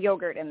a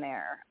yogurt in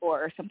there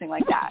or something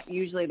like that.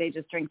 Usually they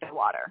just drink their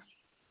water.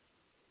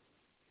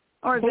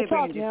 Or they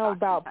talk now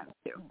about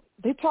too.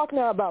 They talk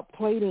now about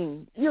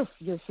plating your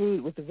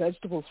food with the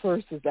vegetables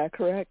first. Is that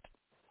correct?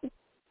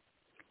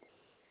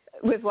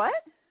 With what?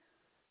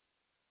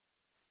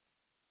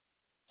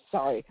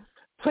 Sorry,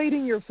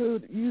 plating your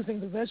food using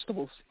the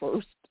vegetables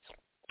first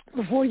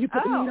before you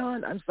put the meat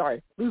on. I'm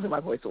sorry, losing my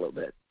voice a little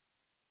bit.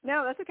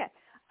 No, that's okay.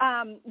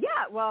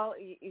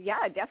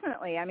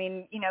 Definitely. I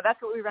mean,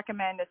 that's what we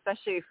recommend,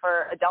 especially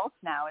for adults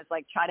now, is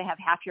like try to have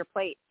half your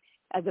plate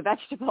as a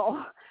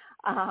vegetable,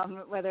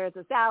 whether it's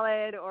a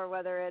salad or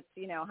whether it's,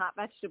 hot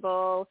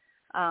vegetable,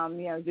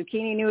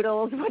 zucchini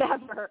noodles,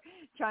 whatever,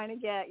 trying to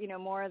get,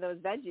 more of those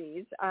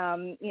veggies.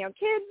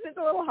 Kids, it's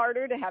a little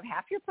harder to have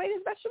half your plate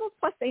as vegetables,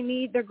 plus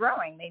they're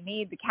growing. They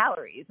need the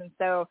calories. And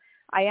so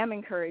I am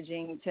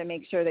encouraging to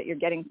make sure that you're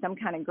getting some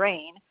kind of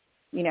grain,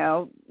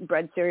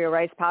 bread, cereal,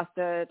 rice,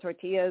 pasta,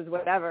 tortillas,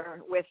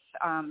 whatever, with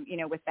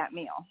that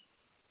meal.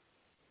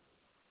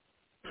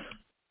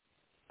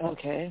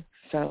 Okay,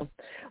 so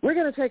we're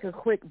going to take a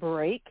quick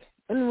break,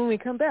 and when we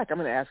come back, I'm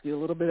going to ask you a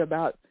little bit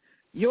about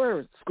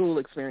your school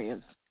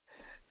experience.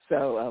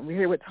 So we're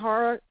here with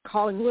Tara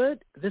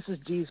Collingwood. This is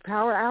G's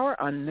Power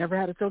Hour on Never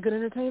Had It So Good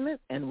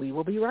Entertainment, and we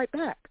will be right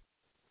back.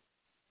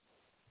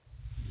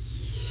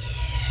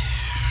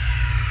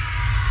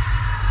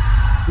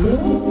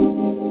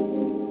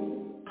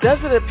 Does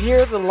it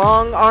appear the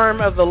long arm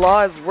of the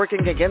law is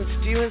working against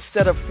you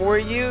instead of for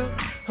you?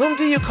 Whom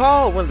do you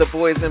call when the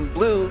boys in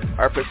blue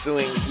are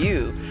pursuing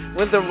you?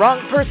 When the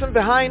wrong person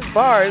behind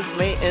bars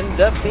may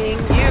end up being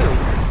you?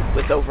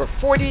 With over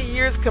 40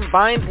 years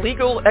combined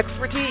legal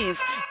expertise,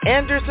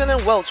 Anderson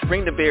and Welch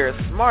bring to bear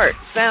a smart,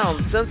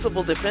 sound,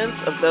 sensible defense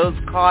of those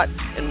caught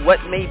in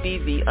what may be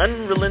the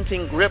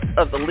unrelenting grip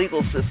of the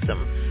legal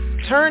system.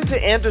 Turn to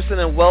Anderson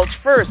and Welch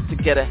first to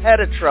get ahead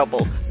of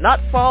trouble,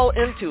 not fall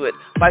into it,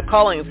 by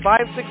calling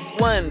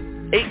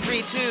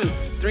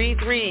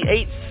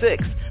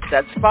 561-832-3386.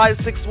 That's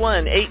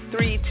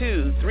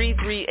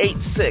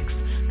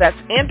 561-832-3386. That's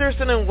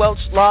Anderson and Welch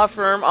Law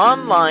Firm,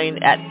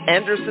 online at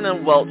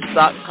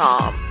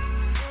andersonandwelch.com.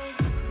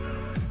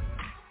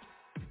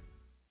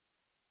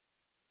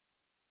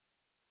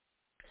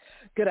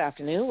 Good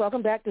afternoon.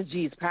 Welcome back to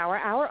G's Power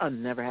Hour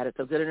on Never Had It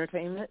So Good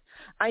Entertainment.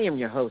 I am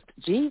your host,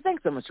 G.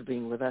 Thanks so much for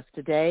being with us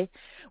today.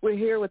 We're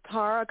here with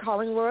Tara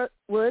Collingwood.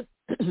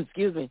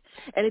 Excuse me.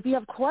 And if you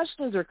have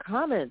questions or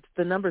comments,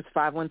 the number is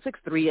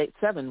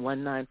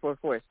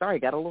 516-387-1944. Sorry,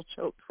 got a little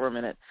choked for a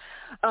minute.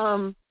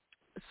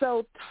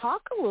 So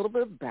talk a little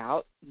bit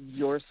about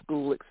your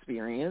school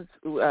experience.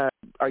 Did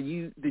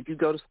you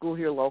go to school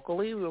here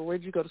locally, or where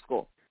did you go to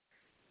school?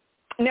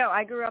 No,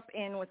 I grew up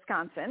in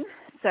Wisconsin,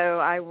 so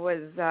I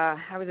was a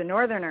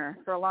northerner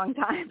for a long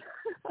time.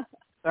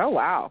 Oh,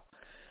 wow.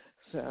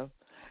 So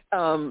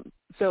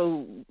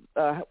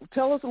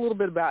tell us a little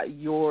bit about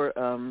your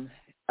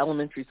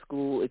elementary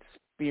school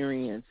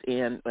experience,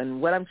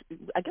 and what I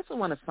guess I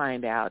want to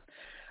find out.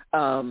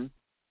 In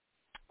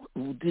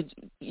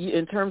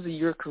terms of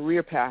your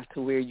career path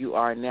to where you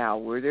are now,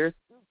 were there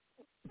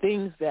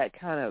things that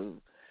kind of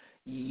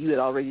you had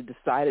already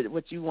decided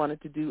what you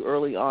wanted to do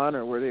early on,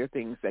 or were there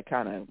things that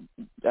kind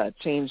of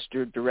changed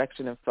your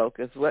direction and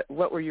focus?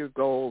 What were your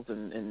goals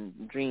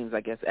and dreams, I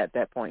guess, at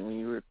that point when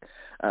you were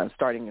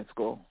starting in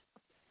school?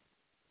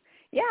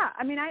 Yeah,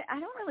 I mean, I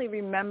don't really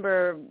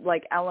remember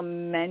like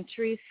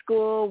elementary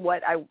school.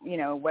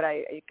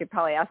 You could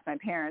probably ask my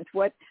parents.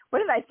 What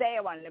did I say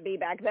I wanted to be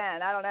back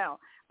then? I don't know.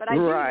 But I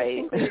do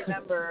distinctly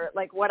remember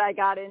like what I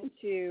got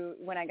into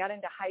when I got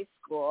into high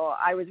school.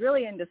 I was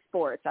really into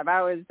sports. I've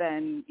always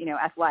been,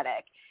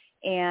 athletic.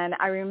 And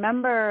I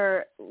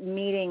remember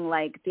meeting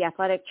like the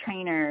athletic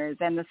trainers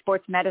and the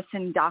sports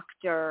medicine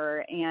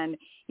doctor and,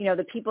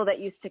 the people that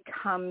used to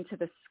come to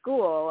the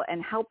school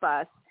and help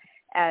us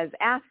as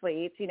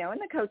athletes, and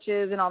the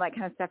coaches and all that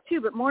kind of stuff too,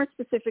 but more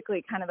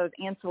specifically kind of those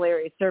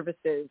ancillary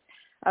services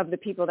of the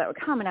people that would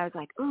come. And I was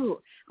like, ooh,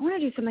 I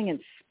want to do something in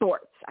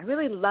sports. I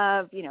really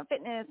love,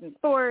 fitness and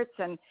sports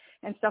and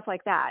stuff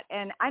like that.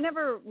 And I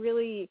never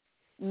really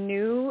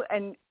knew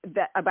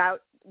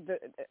about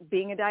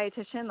being a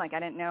dietitian. Like I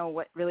didn't know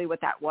what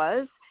that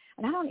was.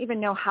 And I don't even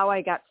know how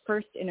I got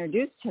first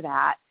introduced to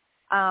that.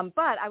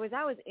 But I was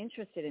always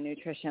interested in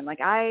nutrition.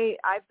 Like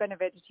I've been a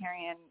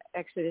vegetarian.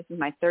 Actually, this is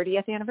my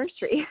 30th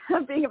anniversary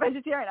of being a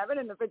vegetarian. I've been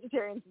a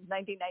vegetarian since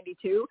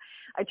 1992.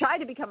 I tried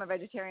to become a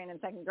vegetarian in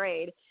second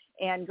grade,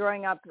 and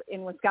growing up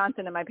in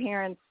Wisconsin, and my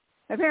parents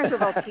were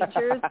both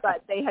teachers,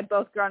 but they had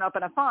both grown up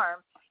on a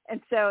farm.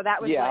 And so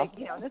that was like,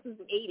 this is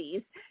the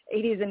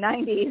 80s and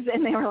 90s.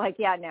 And they were like,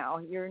 yeah, no,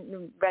 you're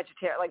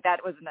vegetarian. Like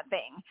that wasn't a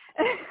thing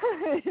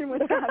in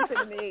Wisconsin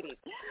in the 80s.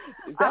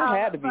 That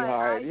had to be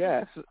hard,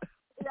 yes.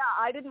 Yeah,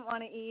 I didn't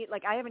want to eat,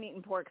 like I haven't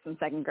eaten pork since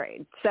second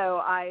grade. So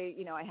I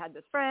had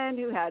this friend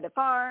who had a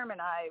farm, and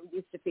I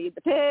used to feed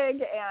the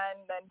pig,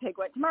 and then pig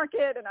went to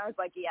market, and I was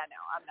like, yeah, no,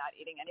 I'm not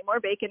eating any more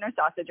bacon or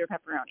sausage or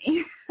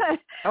pepperoni.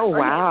 Oh,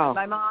 wow.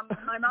 My mom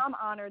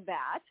honored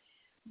that.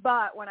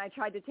 But when I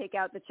tried to take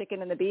out the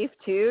chicken and the beef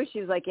too, she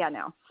was like, yeah,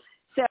 no.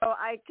 So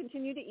I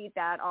continued to eat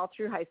that all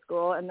through high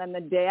school. And then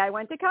the day I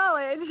went to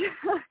college,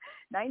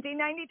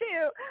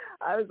 1992,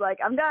 I was like,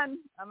 I'm done.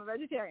 I'm a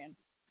vegetarian.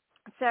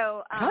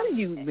 So how do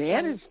you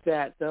manage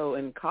that though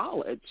in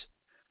college?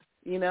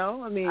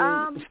 I mean,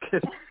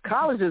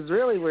 college is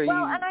really where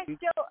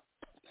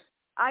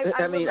I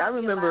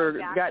remember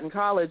got in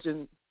college,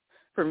 and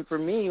for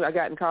me, I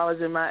got in college,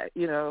 and my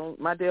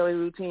daily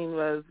routine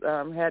was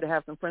had to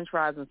have some French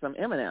fries and some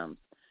M&Ms.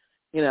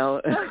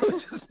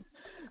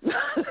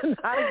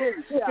 Not a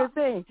good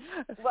thing.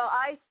 Well,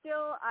 I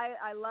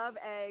love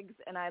eggs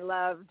and I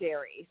love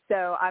dairy.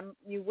 So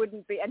you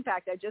wouldn't be, in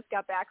fact, I just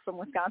got back from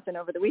Wisconsin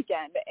over the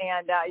weekend,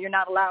 and you're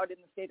not allowed in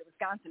the state of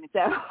Wisconsin.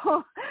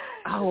 So,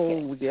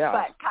 yeah.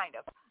 But kind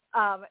of.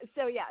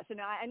 So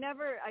no,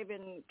 I've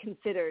been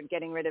considered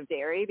getting rid of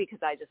dairy because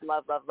I just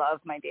love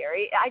my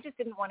dairy. I just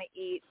didn't want to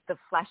eat the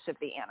flesh of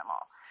the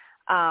animal.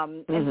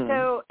 And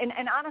so, and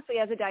honestly,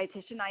 as a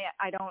dietitian,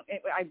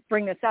 I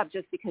bring this up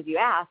just because you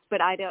asked,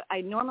 but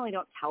I normally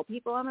don't tell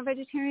people I'm a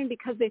vegetarian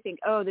because they think,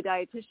 oh, the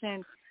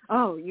dietitian,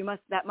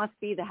 that must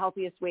be the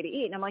healthiest way to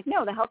eat. And I'm like,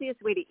 no, the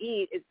healthiest way to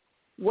eat is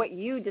what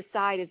you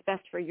decide is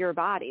best for your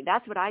body.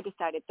 That's what I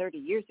decided 30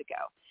 years ago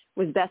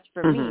was best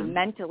for me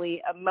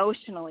mentally,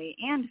 emotionally,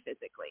 and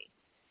physically.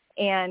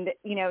 And,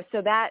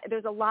 so that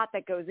there's a lot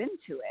that goes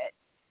into it.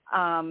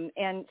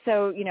 And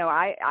so,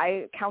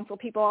 I counsel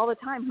people all the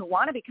time who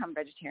want to become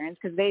vegetarians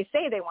because they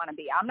say they want to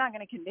be. I'm not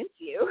going to convince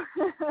you.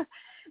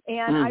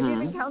 And I've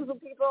even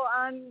counseled people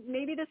on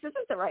maybe this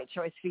isn't the right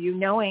choice for you,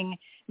 knowing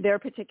their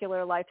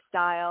particular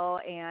lifestyle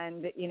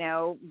and,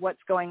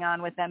 what's going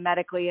on with them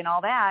medically and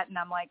all that. And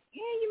I'm like,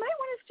 you might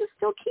want to just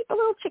still keep a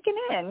little chicken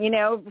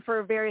in,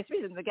 for various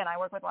reasons. Again, I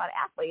work with a lot of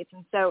athletes.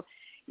 And so,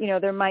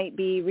 there might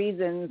be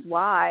reasons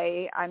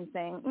why I'm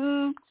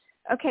saying,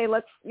 okay,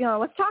 let's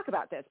talk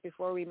about this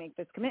before we make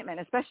this commitment,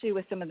 especially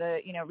with some of the,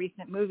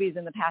 recent movies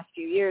in the past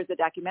few years, the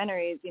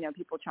documentaries,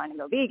 people trying to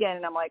go vegan.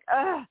 And I'm like,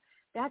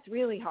 that's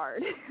really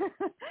hard.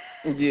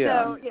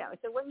 Yeah.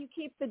 So when you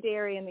keep the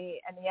dairy and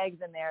the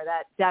eggs in there,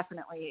 that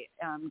definitely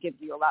gives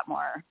you a lot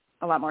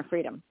more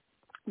freedom.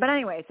 But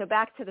anyway, so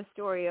back to the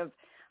story of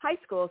high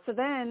school. So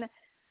then,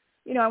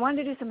 I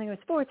wanted to do something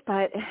with sports,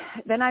 but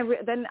then I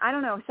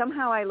don't know,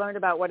 somehow I learned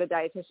about what a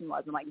dietitian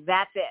was. I'm like,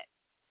 that's it.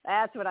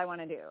 That's what I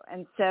want to do.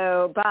 And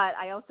so, but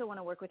I also want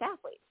to work with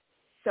athletes.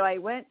 So I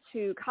went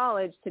to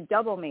college to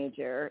double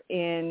major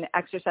in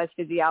exercise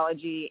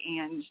physiology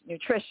and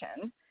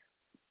nutrition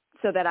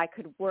so that I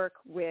could work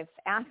with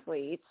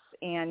athletes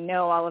and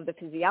know all of the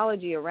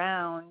physiology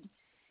around,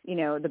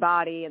 the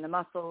body and the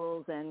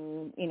muscles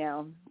and,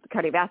 the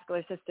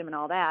cardiovascular system and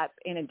all that,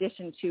 in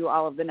addition to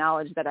all of the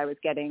knowledge that I was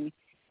getting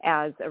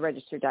as a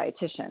registered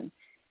dietitian.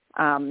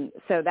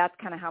 So that's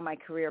kind of how my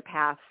career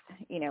path,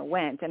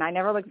 went. And I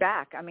never looked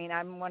back. I mean,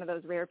 I'm one of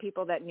those rare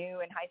people that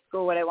knew in high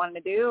school what I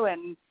wanted to do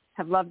and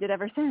have loved it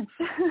ever since.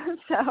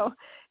 So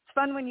it's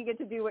fun when you get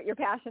to do what your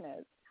passion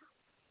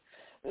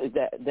is.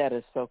 That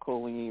is so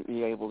cool when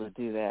you're able to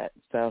do that.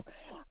 So,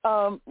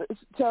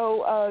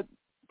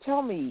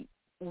 tell me,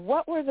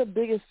 what were the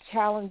biggest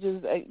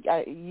challenges?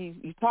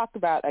 You talked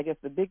about, I guess,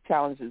 the big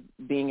challenges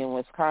being in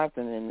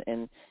Wisconsin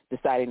and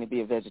deciding to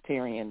be a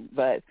vegetarian.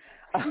 But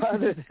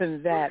other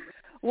than that,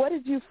 what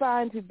did you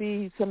find to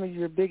be some of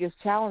your biggest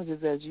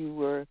challenges as you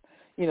were,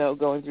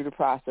 going through the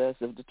process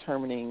of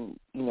determining,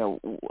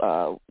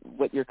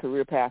 what your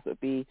career path would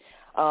be?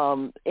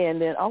 And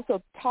then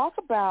also talk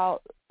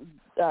about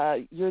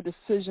your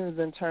decisions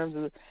in terms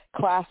of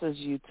classes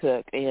you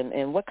took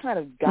and what kind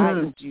of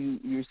guidance you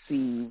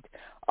received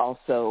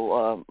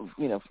also,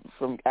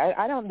 from,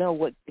 I don't know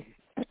what,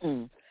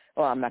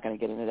 well, I'm not going to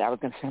get into that. I was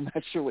going to say I'm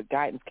not sure what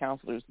guidance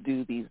counselors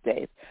do these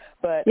days.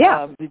 But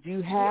did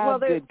you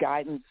have good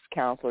guidance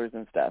counselors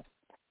and stuff?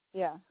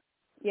 Yeah.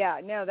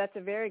 Yeah, no, that's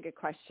a very good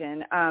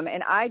question.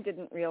 And I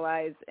didn't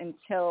realize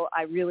until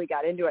I really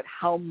got into it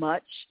how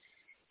much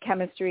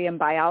chemistry and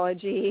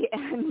biology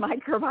and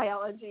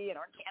microbiology and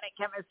organic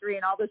chemistry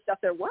and all this stuff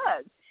there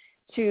was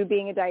to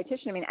being a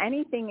dietitian. I mean,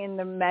 anything in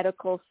the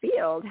medical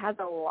field has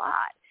a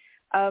lot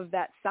of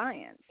that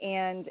science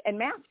and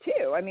math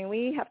too. I mean,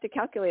 we have to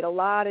calculate a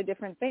lot of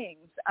different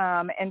things.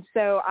 And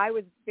so I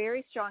was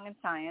very strong in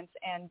science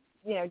and,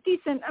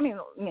 decent. I mean,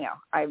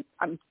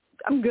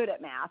 I'm good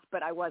at math,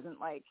 but I wasn't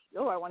like,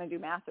 I want to do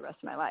math the rest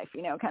of my life,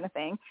 kind of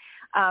thing.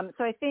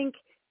 So I think,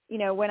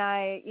 when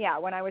I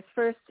was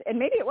first, and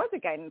maybe it was a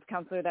guidance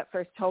counselor that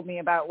first told me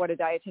about what a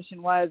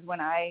dietitian was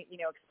when I,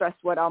 expressed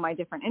what all my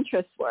different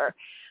interests were.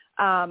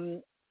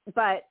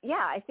 But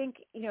yeah, I think,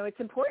 it's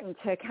important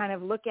to kind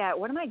of look at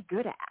what am I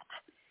good at?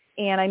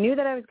 And I knew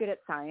that I was good at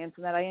science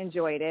and that I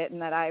enjoyed it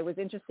and that I was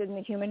interested in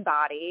the human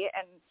body.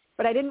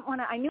 But I didn't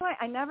want to,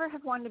 I never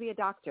have wanted to be a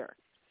doctor.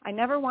 I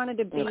never wanted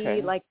to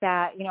be like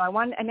that.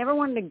 I never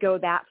wanted to go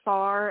that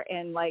far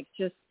and like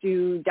just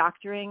do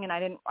doctoring. And I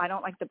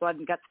don't like the blood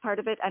and guts part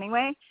of it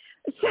anyway.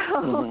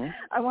 So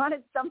I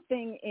wanted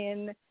something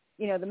in,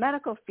 the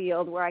medical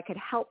field where I could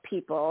help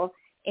people.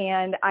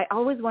 And I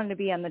always wanted to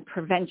be on the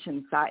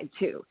prevention side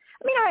too.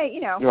 I mean,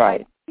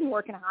 I can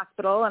work in a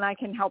hospital and I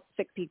can help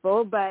sick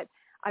people, but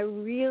I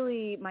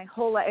really, my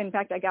whole life, in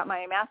fact, I got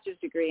my master's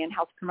degree in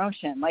health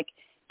promotion, like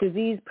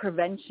disease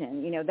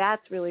prevention.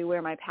 That's really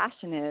where my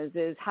passion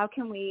is how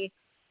can we,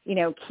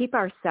 keep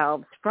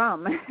ourselves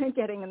from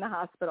getting in the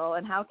hospital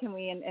and how can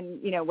we,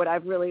 and what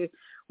I've really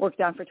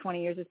worked on for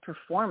 20 years is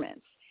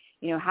performance.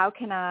 How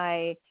can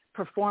I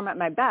perform at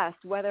my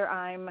best, whether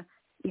I'm,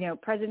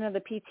 president of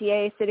the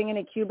PTA sitting in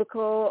a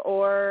cubicle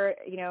or,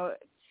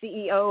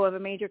 CEO of a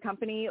major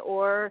company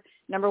or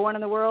number one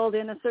in the world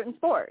in a certain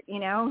sport.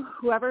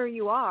 Whoever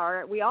you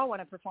are, we all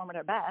want to perform at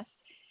our best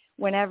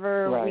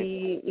whenever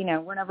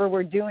whenever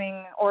we're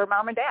doing, or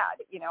mom and dad,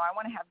 I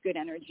want to have good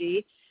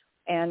energy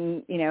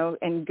and,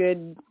 and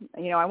good,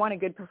 I want a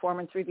good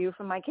performance review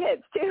from my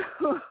kids too.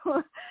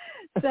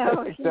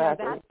 So, exactly.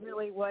 That's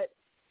really what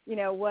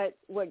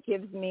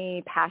gives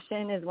me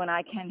passion, is when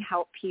I can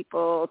help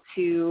people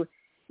to,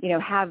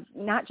 have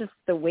not just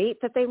the weight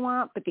that they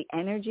want, but the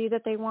energy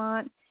that they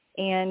want,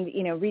 and,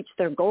 reach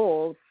their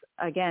goals,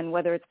 again,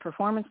 whether it's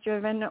performance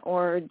driven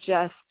or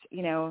just,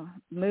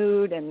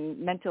 mood and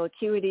mental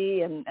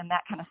acuity and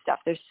that kind of stuff.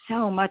 There's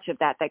so much of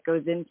that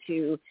goes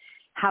into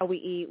how we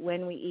eat,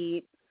 when we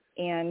eat,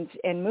 and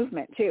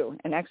movement too,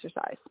 and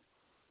exercise.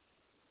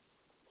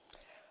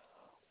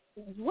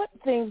 What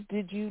things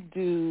did you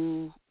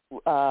do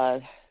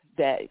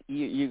that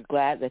you're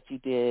glad that you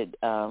did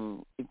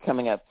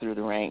coming up through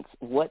the ranks?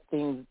 What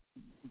things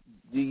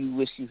do you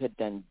wish you had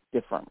done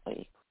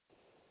differently?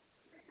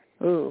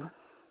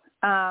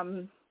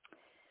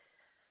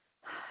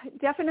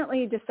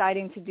 Definitely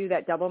deciding to do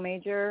that double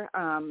major.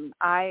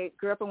 I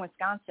grew up in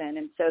Wisconsin,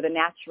 and so the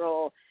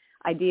natural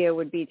idea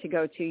would be to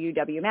go to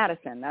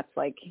UW-Madison. That's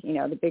like,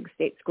 the big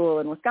state school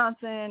in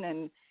Wisconsin,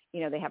 and,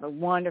 they have a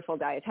wonderful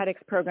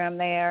dietetics program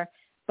there.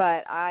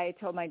 But I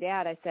told my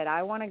dad, I said,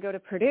 I want to go to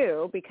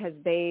Purdue because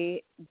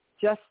they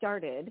just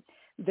started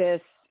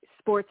this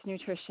sports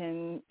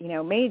nutrition,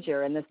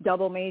 major, and this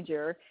double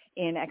major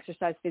in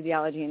exercise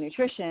physiology and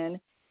nutrition.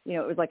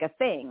 It was like a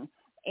thing.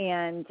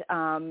 And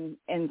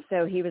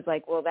so he was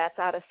like, well, that's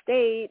out of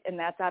state, and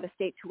that's out of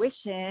state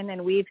tuition,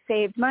 and we've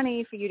saved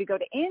money for you to go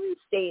to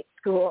in-state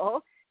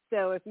school.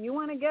 So if you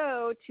want to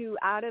go to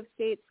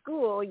out-of-state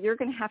school, you're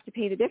going to have to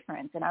pay the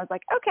difference. And I was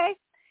like, okay.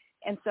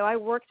 And so I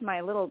worked my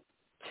little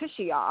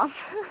tushy off.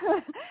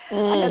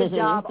 I had a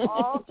job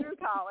all through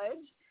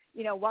college,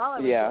 while I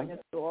was going to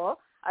school.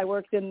 I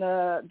worked in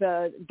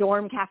the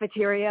dorm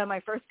cafeteria my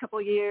first couple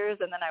of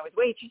years, and then I was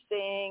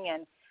waitressing,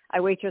 and I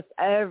waitressed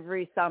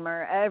every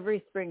summer,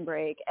 every spring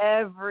break,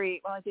 I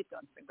did go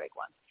on spring break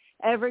once.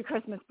 Every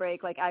Christmas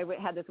break, like I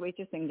had this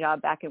waitressing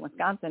job back in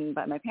Wisconsin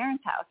by my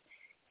parents' house.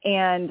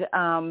 And,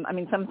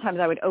 sometimes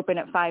I would open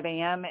at 5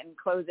 a.m. and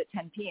close at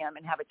 10 p.m.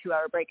 and have a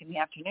 2-hour break in the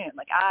afternoon.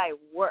 Like, I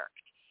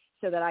worked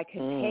so that I could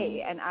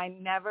pay. And I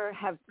never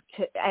have,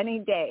 any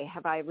day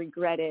have I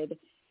regretted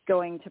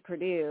going to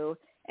Purdue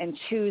and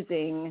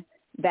choosing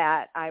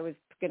that I was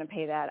going to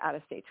pay that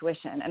out-of-state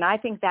tuition. And I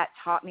think that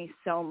taught me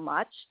so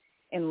much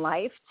in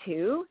life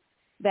too,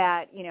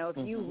 that, if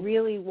you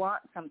really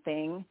want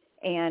something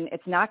and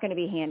it's not going to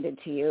be handed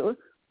to you,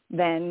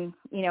 then,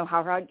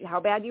 how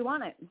bad you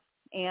want it.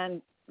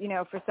 And,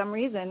 for some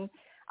reason,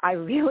 I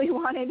really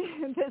wanted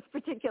this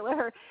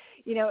particular,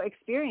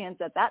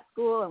 experience at that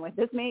school and with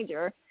this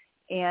major.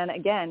 And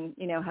again,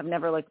 have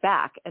never looked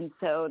back. And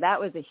so that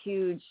was a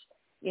huge,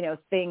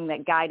 thing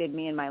that guided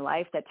me in my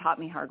life, that taught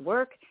me hard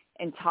work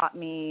and taught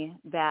me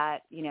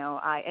that,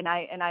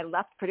 I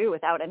left Purdue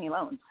without any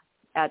loans,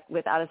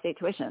 with out-of-state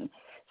tuition.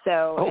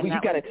 So you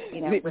got to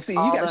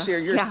share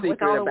your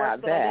secret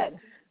about that.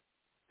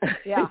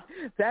 Yeah,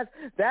 that's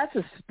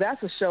a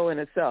show in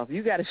itself.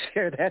 You got to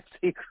share that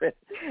secret,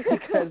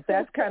 because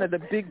that's kind of the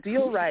big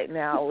deal right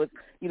now with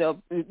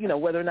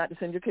whether or not to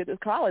send your kid to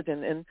college,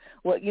 and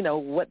what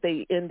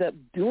they end up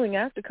doing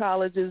after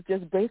college is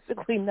just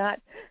basically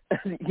not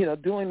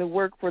doing the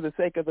work for the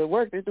sake of the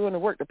work. They're doing the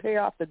work to pay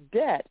off the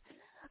debt.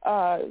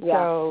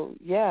 So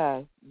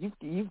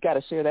you've got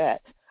to share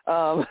that.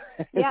 We'll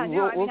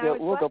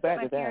go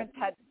back to that.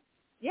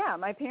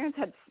 My parents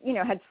had,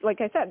 like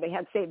I said, they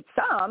had saved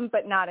some,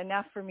 but not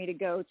enough for me to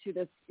go to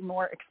this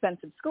more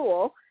expensive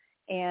school.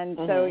 And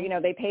so,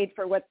 they paid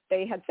for what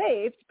they had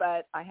saved,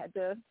 but I had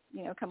to,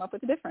 come up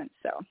with a difference.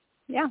 So,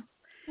 yeah.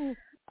 And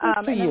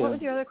then what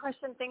was your other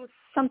question?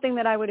 Something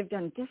that I would have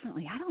done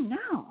differently. I don't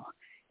know.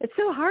 It's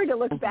so hard to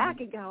look back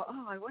and go,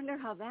 oh, I wonder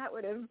how that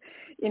would have,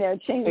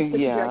 changed the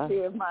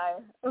trajectory of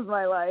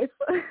my life.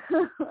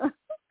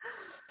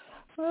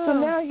 So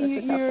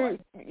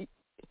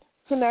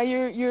now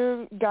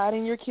you're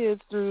guiding your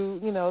kids through,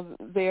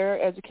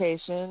 their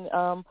education.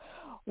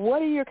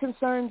 What are your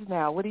concerns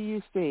now? What do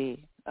you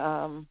see?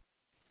 What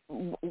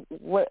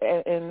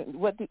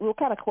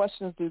kind of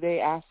questions do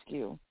they ask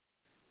you?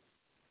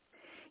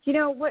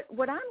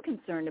 What I'm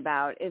concerned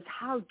about is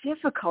how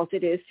difficult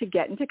it is to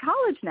get into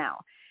college now,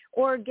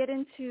 or get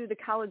into the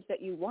college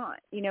that you want.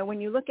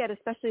 When you look at,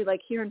 especially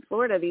like here in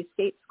Florida, these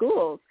state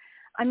schools,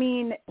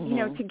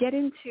 to get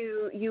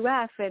into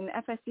UF and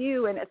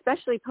FSU, and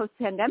especially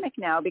post-pandemic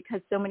now,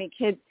 because so many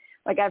kids,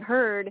 like I've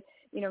heard,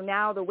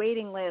 now the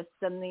waiting lists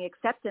and the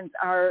acceptance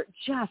are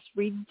just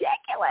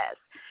ridiculous.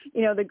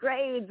 The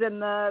grades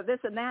and the this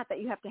and that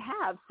you have to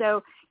have.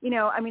 So,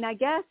 I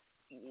guess,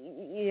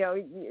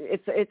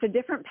 it's a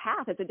different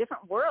path. It's a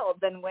different world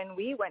than when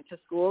we went to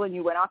school and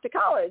you went off to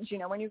college,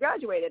 when you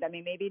graduated.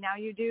 Maybe now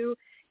you do,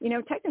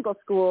 technical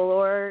school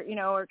or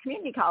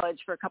community college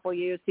for a couple of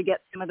years to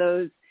get some of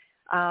those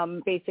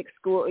basic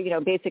school,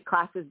 basic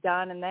classes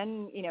done, and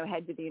then,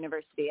 head to the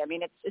university. I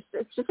mean,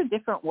 it's just a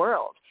different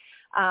world.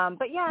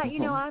 But yeah,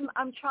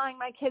 I'm trying.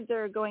 My kids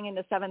are going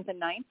into 7th and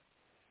 9th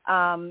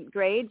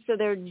grade, so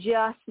they're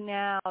just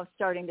now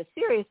starting to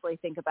seriously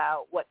think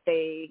about what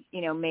they,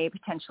 may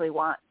potentially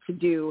want to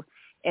do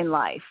in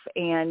life.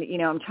 And,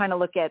 I'm trying to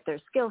look at their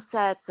skill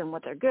sets and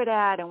what they're good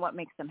at and what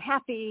makes them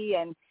happy,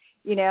 and,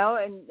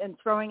 and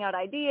throwing out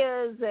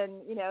ideas,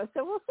 and,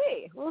 so we'll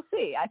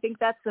see. I think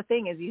that's the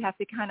thing, is you have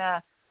to kind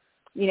of,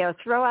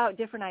 throw out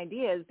different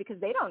ideas, because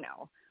they don't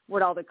know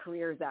what all the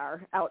careers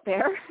are out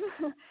there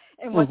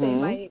and what they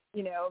might,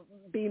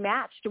 be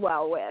matched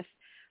well with.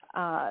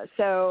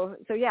 So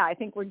yeah, I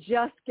think we're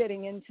just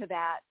getting into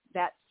that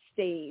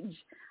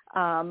stage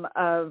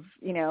of,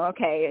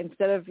 okay,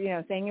 instead of,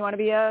 saying you want to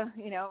be a,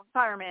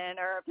 fireman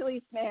or a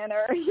policeman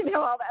or,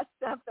 all that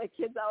stuff that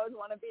kids always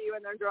want to be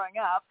when they're growing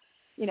up.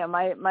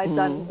 My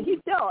son, he's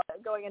still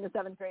going into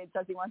 7th grade,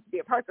 says he wants to be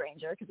a park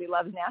ranger because he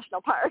loves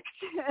national parks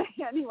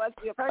and he wants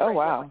to be a park ranger.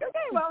 Wow. I'm like,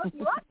 okay, well, if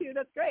you want to,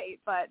 that's great.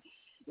 But,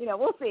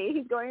 we'll see.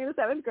 He's going into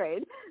 7th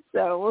grade.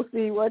 So we'll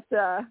see what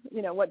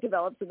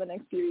develops in the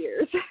next few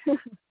years.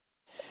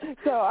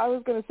 So I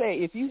was going to say,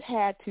 if you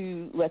had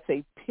to, let's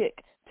say,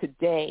 pick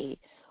today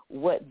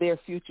what their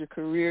future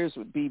careers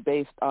would be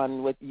based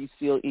on what you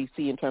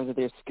see in terms of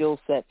their skill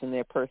sets and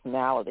their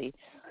personality,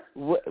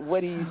 what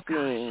are you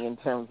seeing in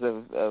terms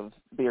of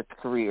their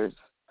careers?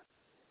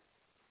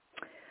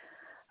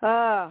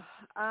 I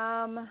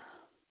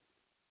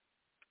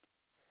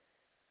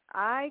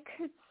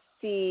could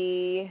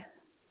see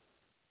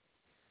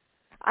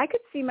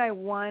my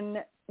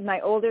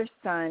older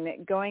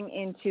son going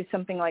into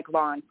something like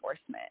law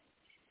enforcement.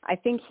 I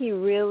think he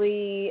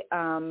really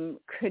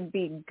could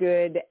be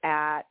good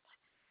at,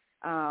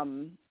 I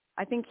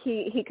think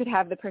he could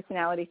have the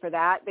personality for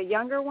that. The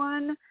younger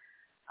one,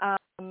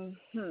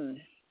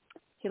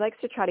 he likes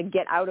to try to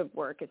get out of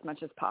work as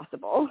much as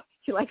possible.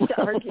 He likes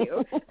to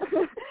argue.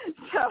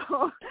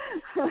 So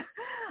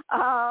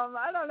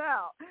I don't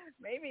know,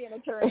 maybe an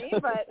attorney,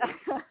 but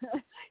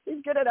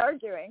he's good at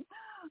arguing.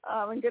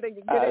 And good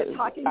at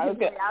talking his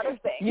way out of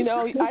things. You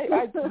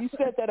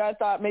said that, I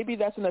thought maybe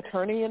that's an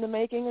attorney in the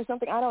making or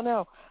something. I don't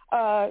know.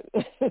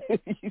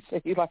 You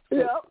say he likes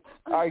to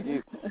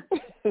argue.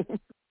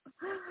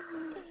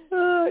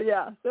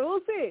 Yeah, so we'll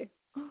see.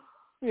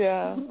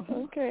 Yeah.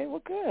 Okay.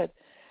 Well, good.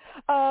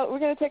 We're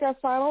going to take our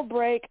final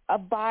break.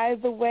 By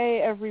the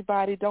way,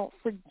 everybody, don't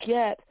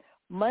forget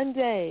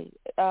Monday,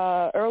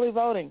 early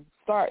voting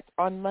starts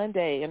on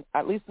Monday,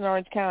 at least in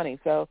Orange County.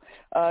 So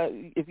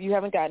if you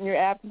haven't gotten your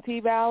absentee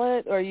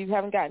ballot or you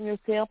haven't gotten your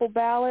sample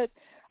ballot,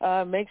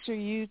 make sure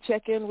you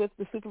check in with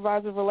the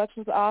Supervisor of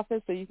Elections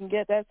office so you can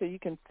get that, so you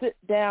can sit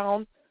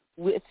down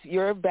with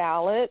your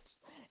ballots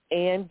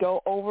and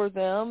go over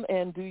them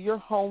and do your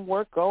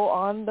homework. Go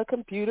on the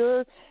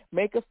computer,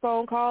 make a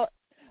phone call.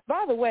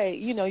 By the way,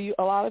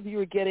 a lot of you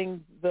are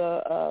getting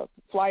the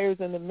flyers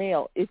in the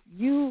mail. If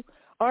you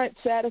aren't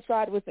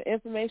satisfied with the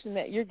information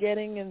that you're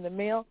getting in the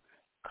mail,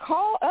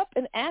 call up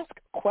and ask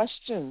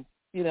questions.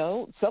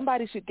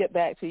 Somebody should get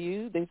back to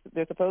you.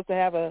 They're supposed to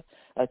have a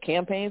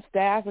campaign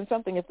staff and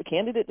something. If the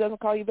candidate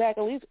doesn't call you back,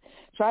 at least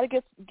try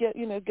to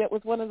get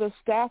with one of the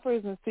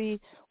staffers and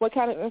see what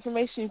kind of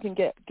information you can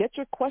get. Get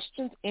your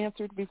questions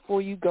answered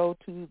before you go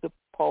to the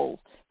polls.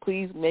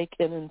 Please make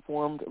an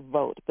informed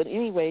vote. But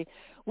anyway,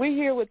 we're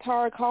here with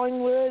Tara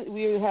Collingwood.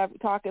 We have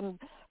talking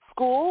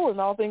school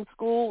and all things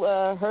school,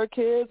 her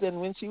kids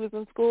and when she was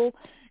in school.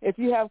 If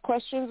you have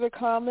questions or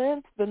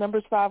comments, the number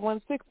is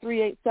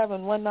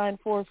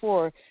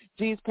 516-387-1944.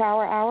 G's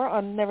Power Hour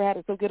on Never Had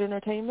It So Good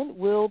Entertainment.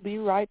 We'll be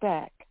right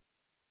back.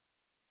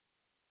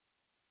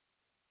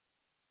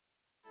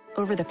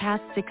 Over the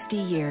past 60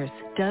 years,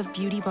 Dove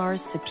Beauty Bar's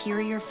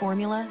superior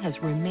formula has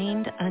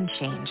remained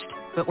unchanged.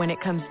 But when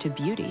it comes to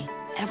beauty,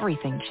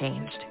 everything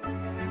changed.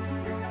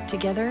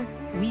 Together,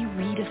 we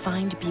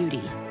redefined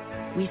beauty.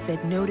 We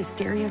said no to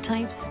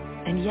stereotypes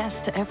and yes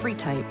to every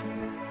type.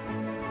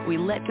 We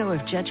let go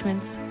of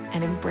judgments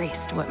and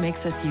embraced what makes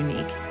us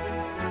unique.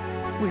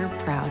 We're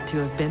proud to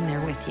have been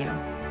there with you,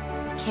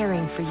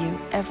 caring for you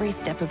every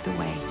step of the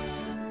way.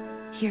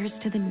 Here's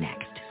to the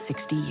next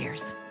 60 years.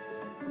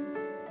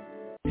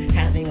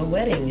 Having a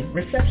wedding,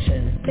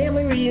 reception,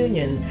 family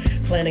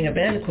reunion, planning a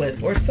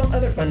banquet, or some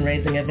other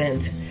fundraising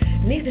event.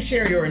 Need to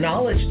share your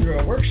knowledge through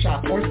a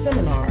workshop or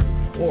seminar,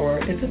 or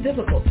it's a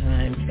difficult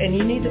time and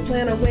you need to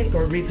plan a wake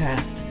or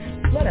repast.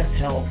 Let us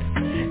help.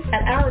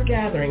 At our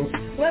gatherings,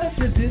 let us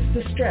reduce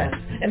the stress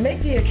and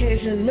make the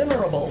occasion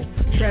memorable,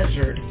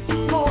 treasured.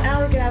 Call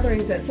our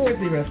gatherings at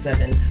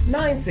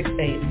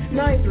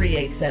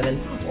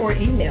 407-968-9387 or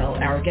email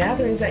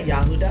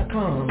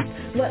ourgatherings@yahoo.com.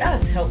 Let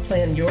us help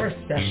plan your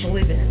special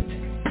event.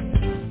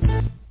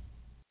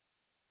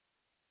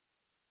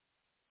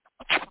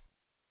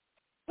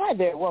 Hi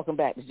there. Welcome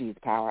back to G's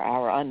Power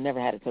Hour on Never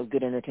Had It So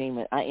Good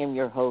Entertainment. I am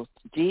your host,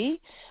 G.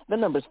 The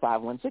number is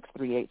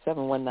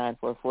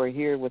 516-387-1944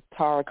 here with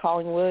Tara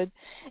Collingwood.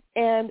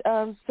 And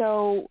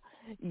so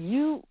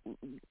your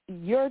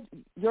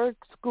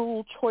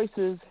school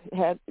choices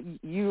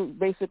you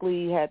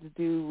basically had to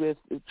do with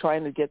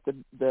trying to get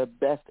the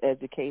best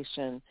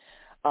education,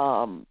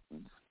 and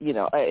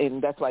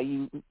that's why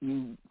you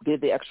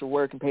did the extra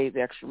work and paid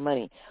the extra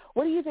money.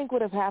 What do you think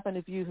would have happened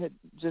if you had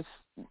just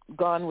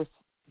gone with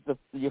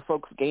your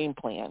folks' game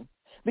plan?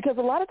 Because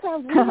a lot of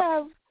times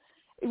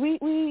we're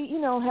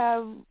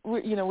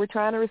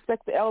trying to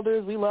respect the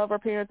elders. We love our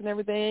parents and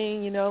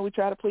everything. We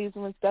try to please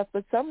them and stuff.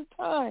 But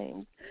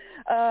sometimes,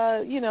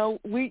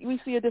 we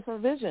see a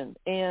different vision,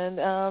 and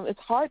it's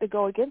hard to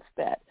go against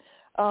that.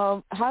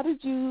 How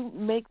did you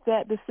make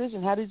that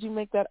decision? How did you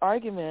make that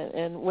argument?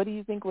 And what do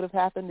you think would have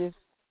happened if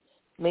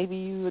maybe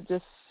you had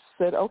just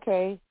said,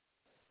 okay,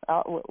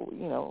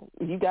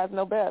 you guys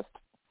know best?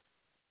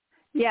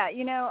 Yeah,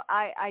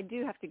 I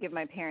do have to give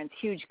my parents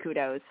huge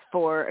kudos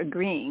for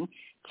agreeing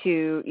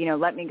to,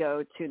 let me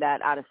go to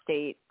that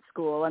out-of-state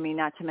school. I mean,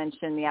 not to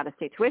mention the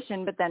out-of-state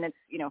tuition, but then it's,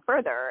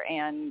 further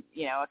and,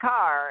 a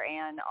car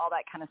and all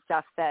that kind of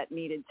stuff that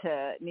needed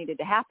to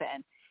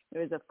happen. It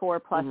was a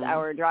 4+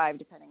 hour drive,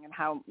 depending on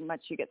how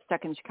much you get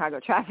stuck in Chicago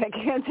traffic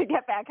to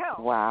get back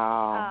home.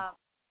 Wow.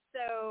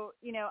 So,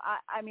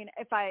 I mean,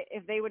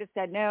 if they would have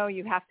said, no,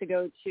 you have to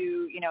go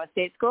to, a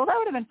state school, that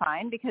would have been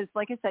fine because,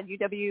 like I said,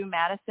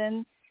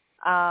 UW-Madison,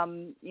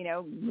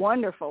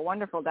 wonderful,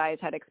 wonderful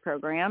dietetics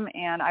program,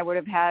 and I would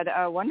have had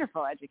a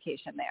wonderful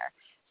education there.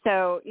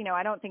 So,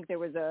 I don't think there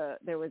was a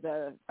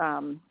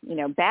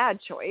bad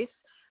choice,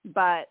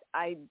 but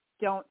I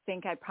don't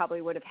think I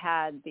probably would have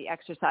had the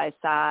exercise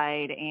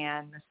side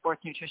and the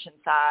sports nutrition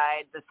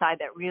side, the side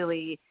that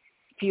really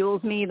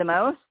fuels me the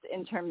most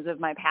in terms of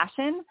my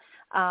passion.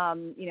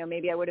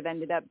 Maybe I would have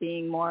ended up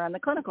being more on the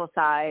clinical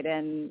side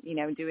and,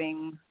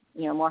 doing,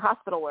 more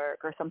hospital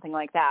work or something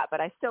like that. But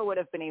I still would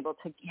have been able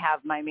to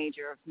have my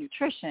major of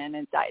nutrition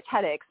and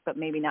dietetics, but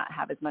maybe not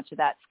have as much of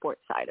that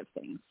sports side of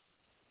things.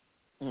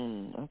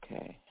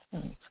 Okay.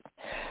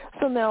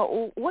 So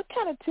now, what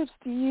kind of tips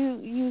do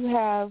you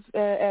have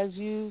as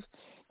you've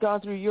gone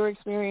through your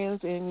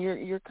experience and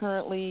you're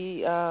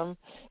currently,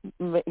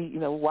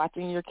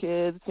 watching your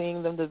kids,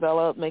 seeing them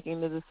develop, making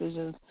the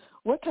decisions?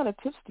 What kind of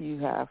tips do you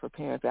have for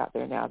parents out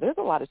there now? There's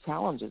a lot of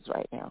challenges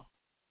right now.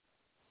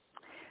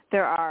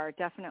 There are,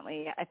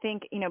 definitely. I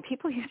think,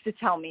 people used to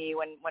tell me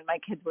when my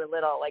kids were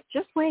little, like,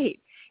 just wait.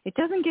 It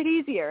doesn't get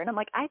easier. And I'm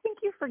like, I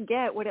think you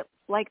forget what it's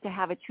like to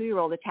have a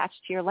 2-year-old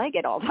attached to your leg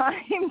at all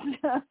times.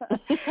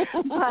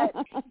 But,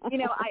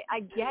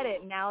 I get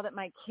it now that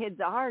my kids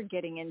are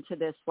getting into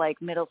this,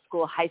 like, middle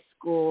school, high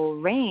school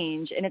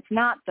range. And it's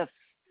not the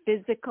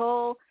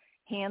physical,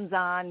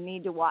 hands-on,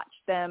 need to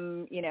watch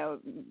them,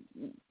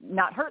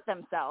 not hurt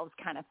themselves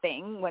kind of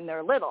thing when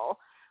they're little.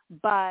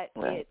 But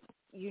right.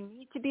 You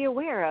need to be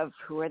aware of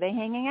who are they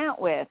hanging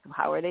out with,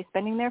 how are they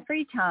spending their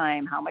free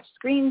time, how much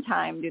screen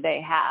time do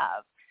they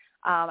have.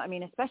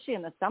 Especially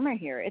in the summer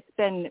here, it's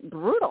been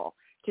brutal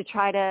to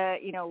try to,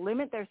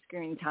 limit their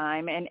screen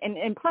time.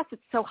 And plus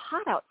it's so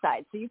hot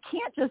outside. So you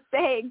can't just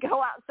say,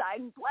 go outside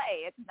and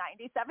play. It's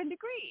 97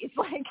 degrees.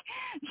 So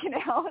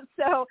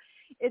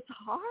it's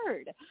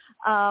hard.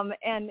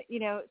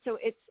 So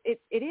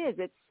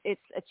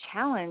it's a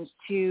challenge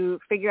to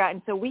figure out.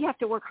 And so we have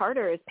to work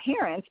harder as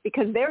parents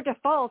because their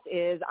default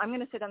is I'm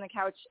going to sit on the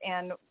couch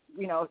and,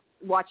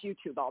 watch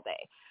YouTube all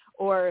day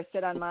or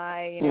sit on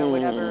my,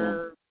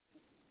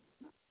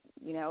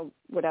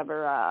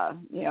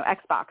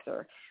 Xbox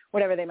or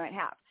whatever they might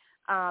have.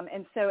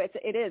 And so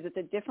it's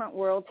a different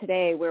world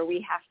today where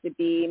we have to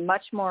be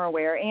much more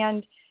aware.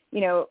 And,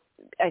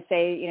 I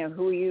say,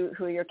 who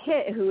are your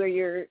kids, who are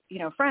your,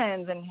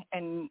 friends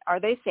and are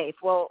they safe?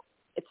 Well,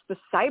 it's the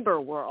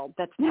cyber world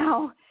that's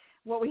now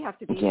what we have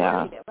to be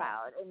worried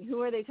about. And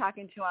who are they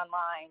talking to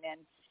online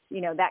and,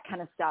 that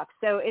kind of stuff.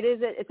 So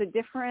it's a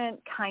different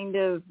kind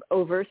of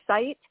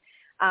oversight.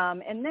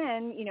 And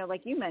then,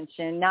 like you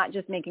mentioned, not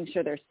just making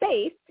sure they're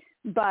safe,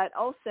 but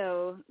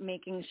also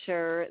making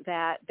sure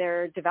that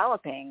they're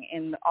developing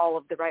in all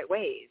of the right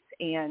ways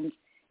and,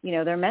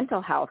 their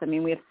mental health. I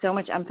mean, we have so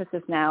much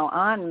emphasis now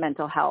on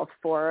mental health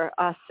for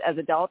us as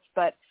adults,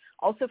 but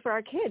also for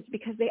our kids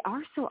because they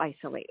are so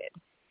isolated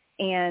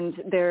and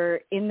they're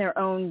in their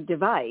own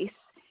device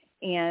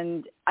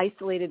and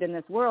isolated in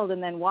this world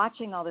and then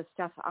watching all this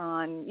stuff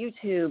on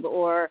YouTube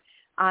or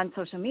on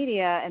social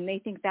media, and they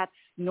think that's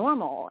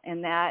normal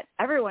and that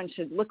everyone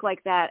should look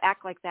like that,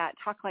 act like that,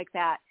 talk like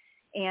that.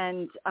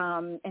 And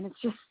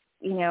it's just,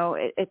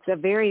 it's a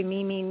very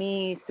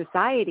me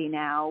society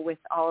now with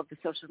all of the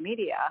social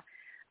media.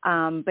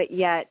 But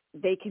yet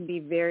they can be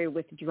very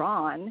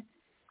withdrawn,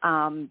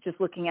 just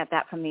looking at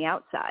that from the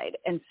outside.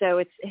 And so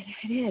it's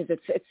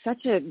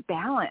such a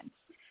balance,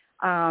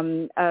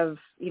 of,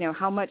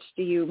 how much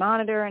do you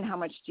monitor and how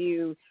much do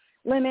you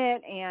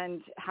limit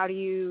and how do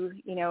you,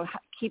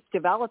 keep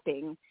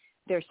developing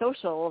their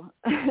social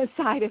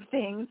side of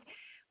things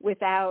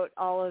without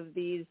all of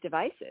these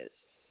devices.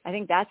 I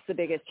think that's the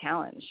biggest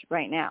challenge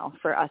right now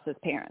for us as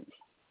parents.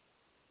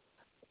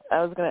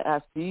 I was going to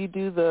ask, do you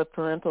do the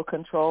parental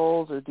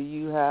controls or do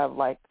you have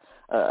like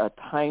a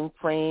time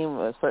frame,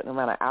 a certain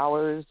amount of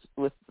hours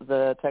with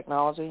the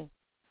technology?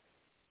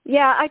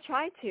 Yeah, I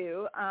try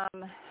to,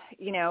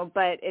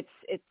 but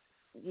it's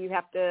you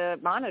have to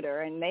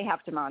monitor and they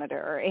have to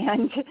monitor.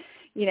 And,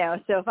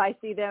 so if I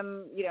see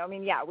them,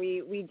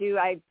 we do,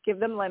 I give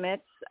them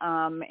limits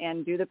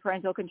and do the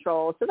parental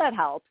control. So that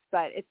helps,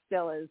 but it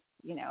still is,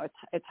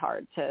 it's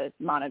hard to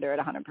monitor at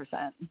 100%.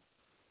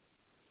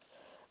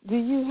 Do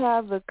you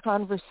have the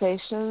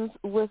conversations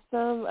with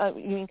them? I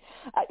mean,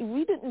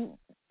 we didn't,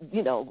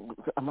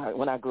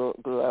 when I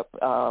grew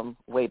up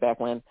way back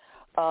when,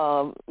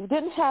 we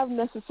didn't have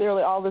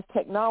necessarily all this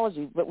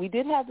technology, but we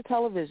did have the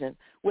television,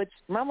 which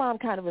my mom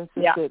kind of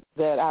insisted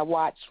that I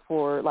watch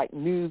for like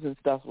news and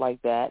stuff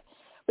like that.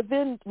 But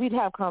then we'd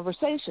have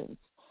conversations.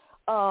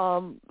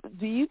 Do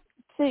you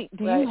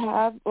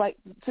have like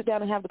sit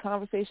down and have the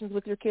conversations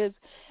with your kids?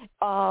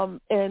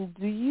 And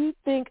do you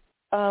think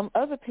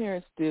other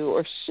parents do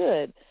or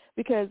should?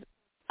 Because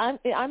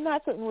I'm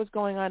not certain what's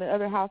going on in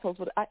other households,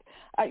 but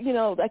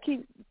I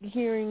keep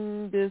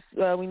hearing this,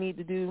 we need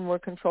to do more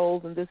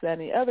controls and this, that,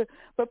 and the other.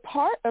 But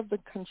part of the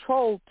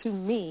control to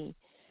me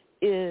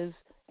is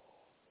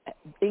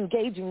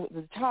engaging with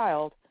the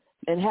child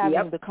and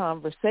having the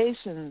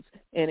conversations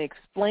and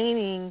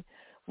explaining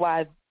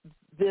why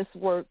this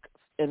works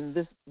and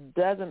this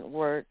doesn't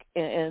work,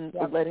 and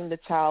letting the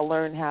child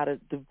learn how to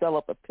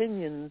develop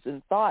opinions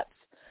and thoughts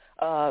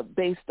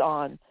based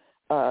on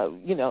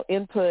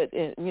input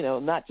and,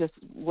 not just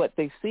what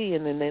they see,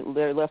 and then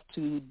they're left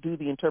to do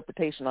the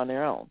interpretation on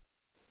their own.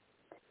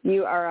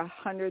 You are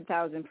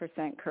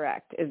 100,000%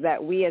 correct, is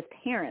that we as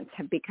parents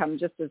have become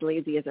just as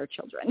lazy as our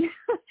children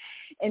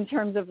in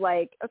terms of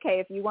like, okay,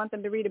 if you want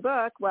them to read a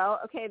book, well,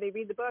 okay, they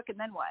read the book and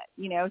then what?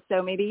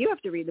 So maybe you have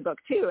to read the book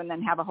too and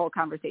then have a whole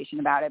conversation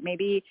about it.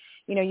 Maybe,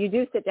 you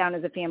do sit down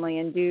as a family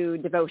and do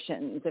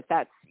devotions if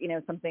that's,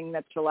 something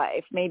that's your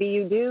life. Maybe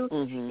you do,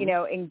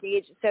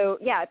 engage. So,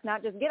 it's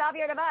not just get off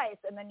your device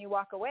and then you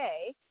walk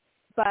away.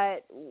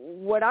 But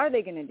what are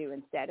they going to do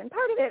instead? And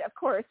part of it, of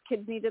course,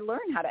 kids need to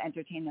learn how to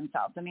entertain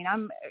themselves. I mean,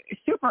 I'm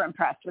super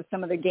impressed with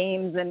some of the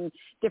games and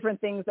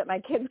different things that my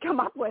kids come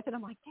up with. And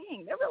I'm like,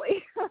 dang, they're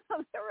really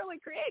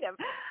creative.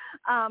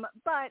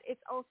 But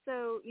it's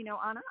also,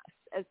 on us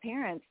as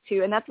parents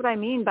too. And that's what I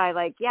mean by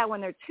like,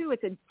 when they're 2,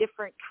 it's a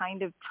different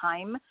kind of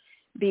time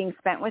being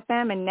spent with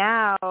them. And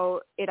now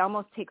it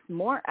almost takes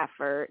more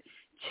effort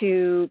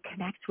to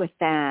connect with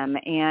them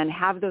and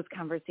have those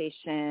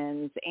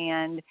conversations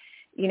and,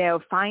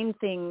 find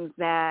things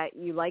that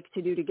you like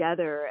to do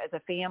together as a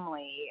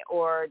family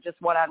or just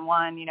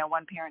one-on-one,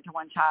 one parent to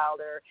one child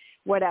or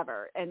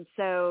whatever. And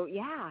so,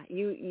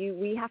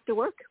 we have to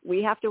work.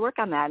 We have to work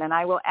on that. And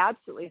I will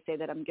absolutely say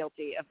that I'm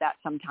guilty of that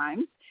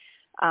sometimes.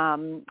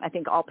 I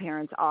think all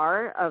parents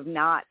are, of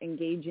not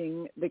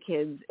engaging the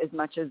kids as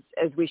much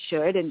as we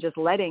should and just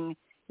letting,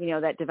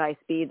 that device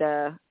be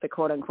the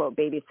quote unquote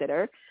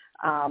babysitter.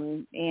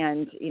 And,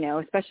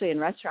 especially in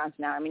restaurants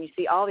now, I mean, you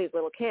see all these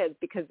little kids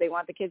because they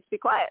want the kids to be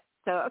quiet.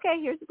 So, okay,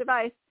 here's the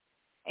device.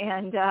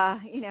 And,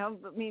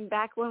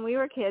 back when we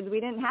were kids, we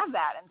didn't have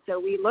that. And so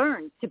we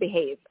learned to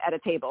behave at a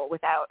table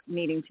without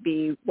needing to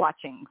be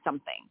watching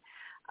something.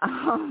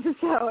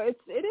 So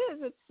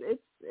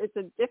it's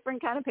a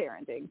different kind of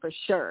parenting for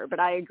sure. But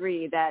I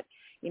agree that,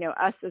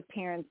 us as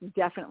parents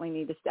definitely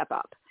need to step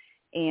up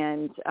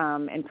and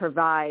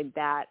provide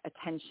that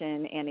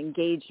attention and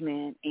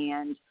engagement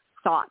and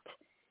thought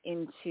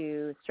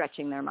into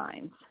stretching their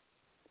minds.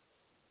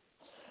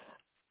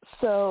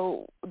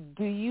 So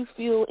do you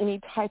feel any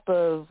type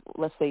of,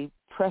 let's say,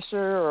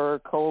 pressure or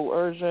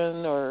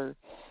coercion or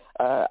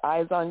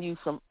eyes on you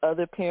from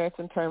other parents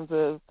in terms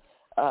of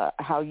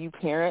how you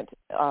parent?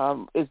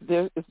 Is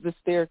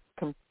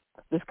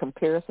this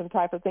comparison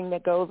type of thing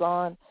that goes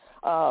on?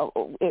 How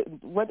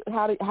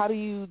do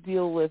you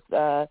deal with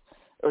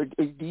or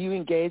do you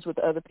engage with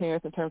other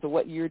parents in terms of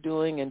what you're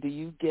doing, and do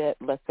you get,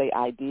 let's say,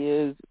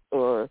 ideas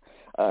or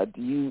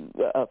do you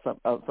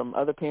from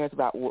other parents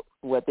about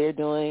what they're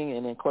doing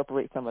and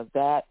incorporate some of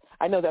that?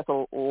 I know that's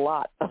a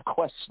lot of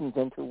questions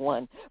into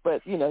one,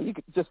 but, you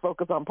could just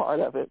focus on part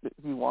of it if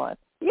you want.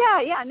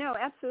 Yeah, no,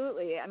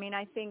 absolutely. I mean,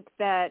 I think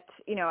that,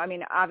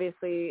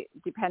 obviously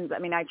depends. I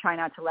mean, I try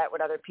not to let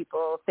what other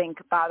people think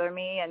bother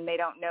me, and they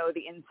don't know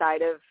the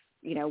inside of,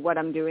 what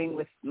I'm doing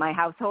with my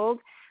household.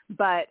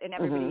 And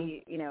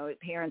everybody,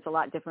 parents a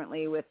lot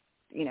differently with,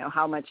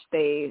 how much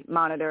they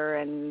monitor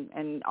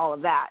and all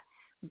of that.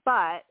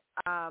 But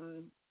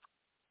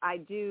I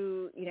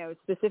do,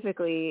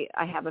 specifically,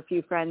 I have a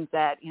few friends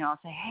that, I'll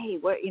say, hey,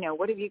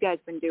 what have you guys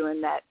been doing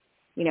that,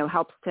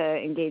 helps to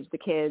engage the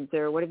kids,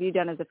 or what have you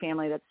done as a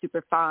family that's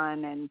super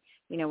fun? And,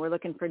 we're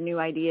looking for new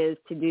ideas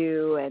to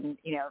do and,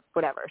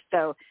 whatever.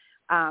 So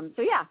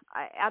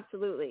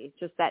absolutely.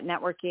 Just that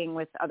networking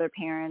with other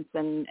parents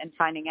and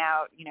finding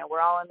out,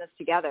 we're all in this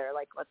together.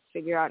 Like, let's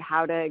figure out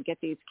how to get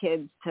these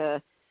kids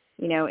to,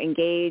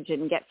 engage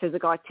and get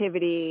physical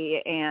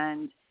activity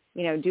and,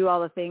 do all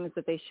the things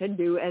that they should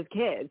do as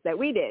kids, that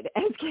we did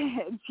as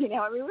kids.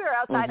 We were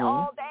outside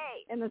all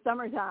day in the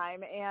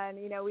summertime and,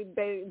 we'd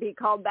be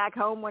called back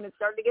home when it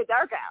started to get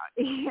dark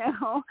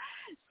out,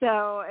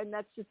 So, and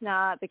that's just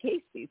not the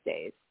case these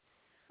days.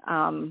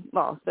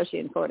 Well, especially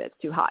in Florida,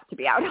 it's too hot to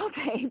be out all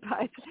day.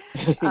 But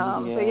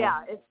so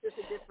yeah, it's just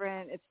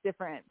it's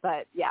different.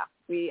 But yeah,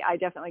 I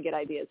definitely get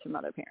ideas from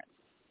other parents.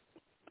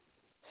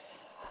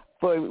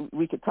 Boy,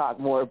 we could talk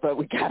more, but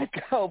we got to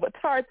go. But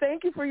Tara,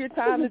 thank you for your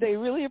time today.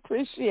 Really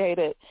appreciate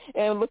it,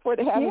 and look forward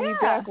to having you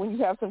back when you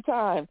have some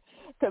time.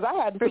 Because I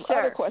had some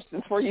other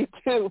questions for you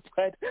too,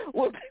 but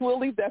we'll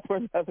leave that for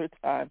another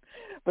time.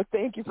 But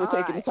thank you for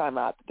taking the time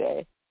out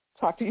today.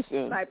 Talk to you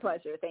soon. My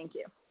pleasure. Thank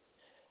you.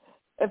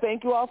 And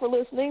thank you all for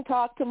listening.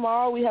 Talk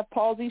tomorrow. We have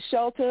Paul Z.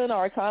 Shelton,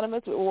 our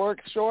economist at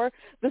Warwick Shore.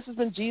 This has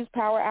been G's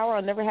Power Hour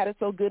on Never Had It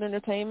So Good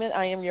Entertainment.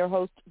 I am your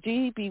host,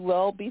 G. Be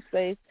well, be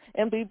safe,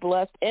 and be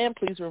blessed. And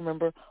please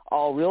remember,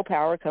 all real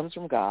power comes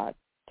from God.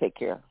 Take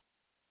care.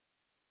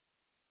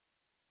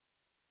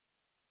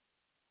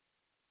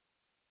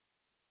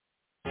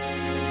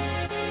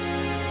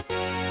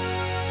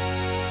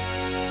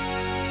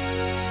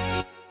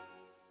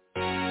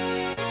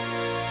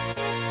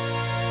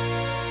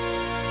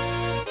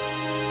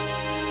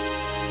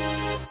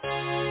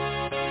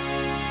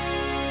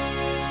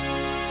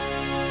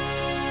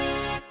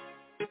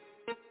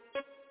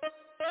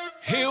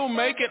 He'll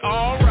make it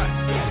all right.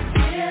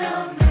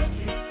 He'll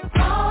make it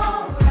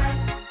all right.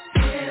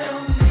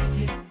 He'll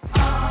make it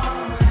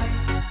all right.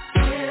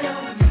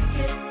 He'll make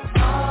it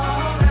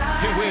all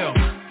right. He will.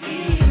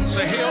 So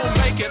he'll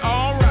make it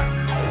all right.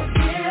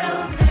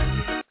 He'll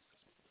make it.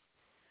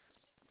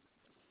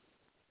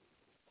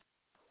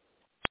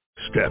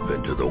 Step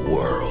into the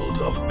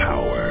world of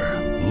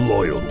power,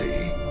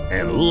 loyalty,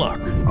 and luck.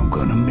 I'm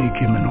gonna make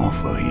him an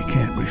offer he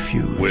can't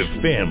refuse. With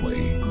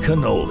family,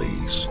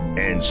 cannolis,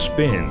 and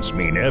spins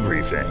mean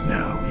everything.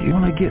 Now, you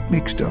wanna get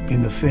mixed up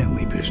in the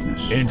family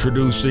business.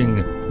 Introducing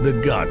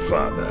The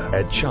Godfather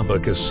at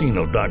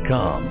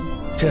ChumbaCasino.com.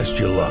 Test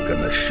your luck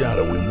in the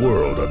shadowy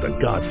world of The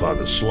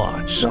Godfather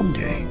slot.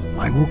 Someday,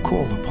 I will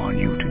call upon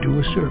you to do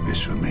a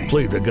service for me.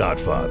 Play The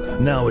Godfather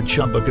now at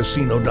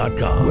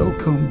ChumbaCasino.com.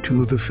 Welcome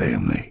to the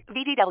family.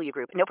 VGW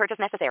Group. No purchase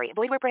necessary.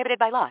 Void where prohibited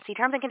by law. See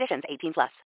terms and conditions. 18+.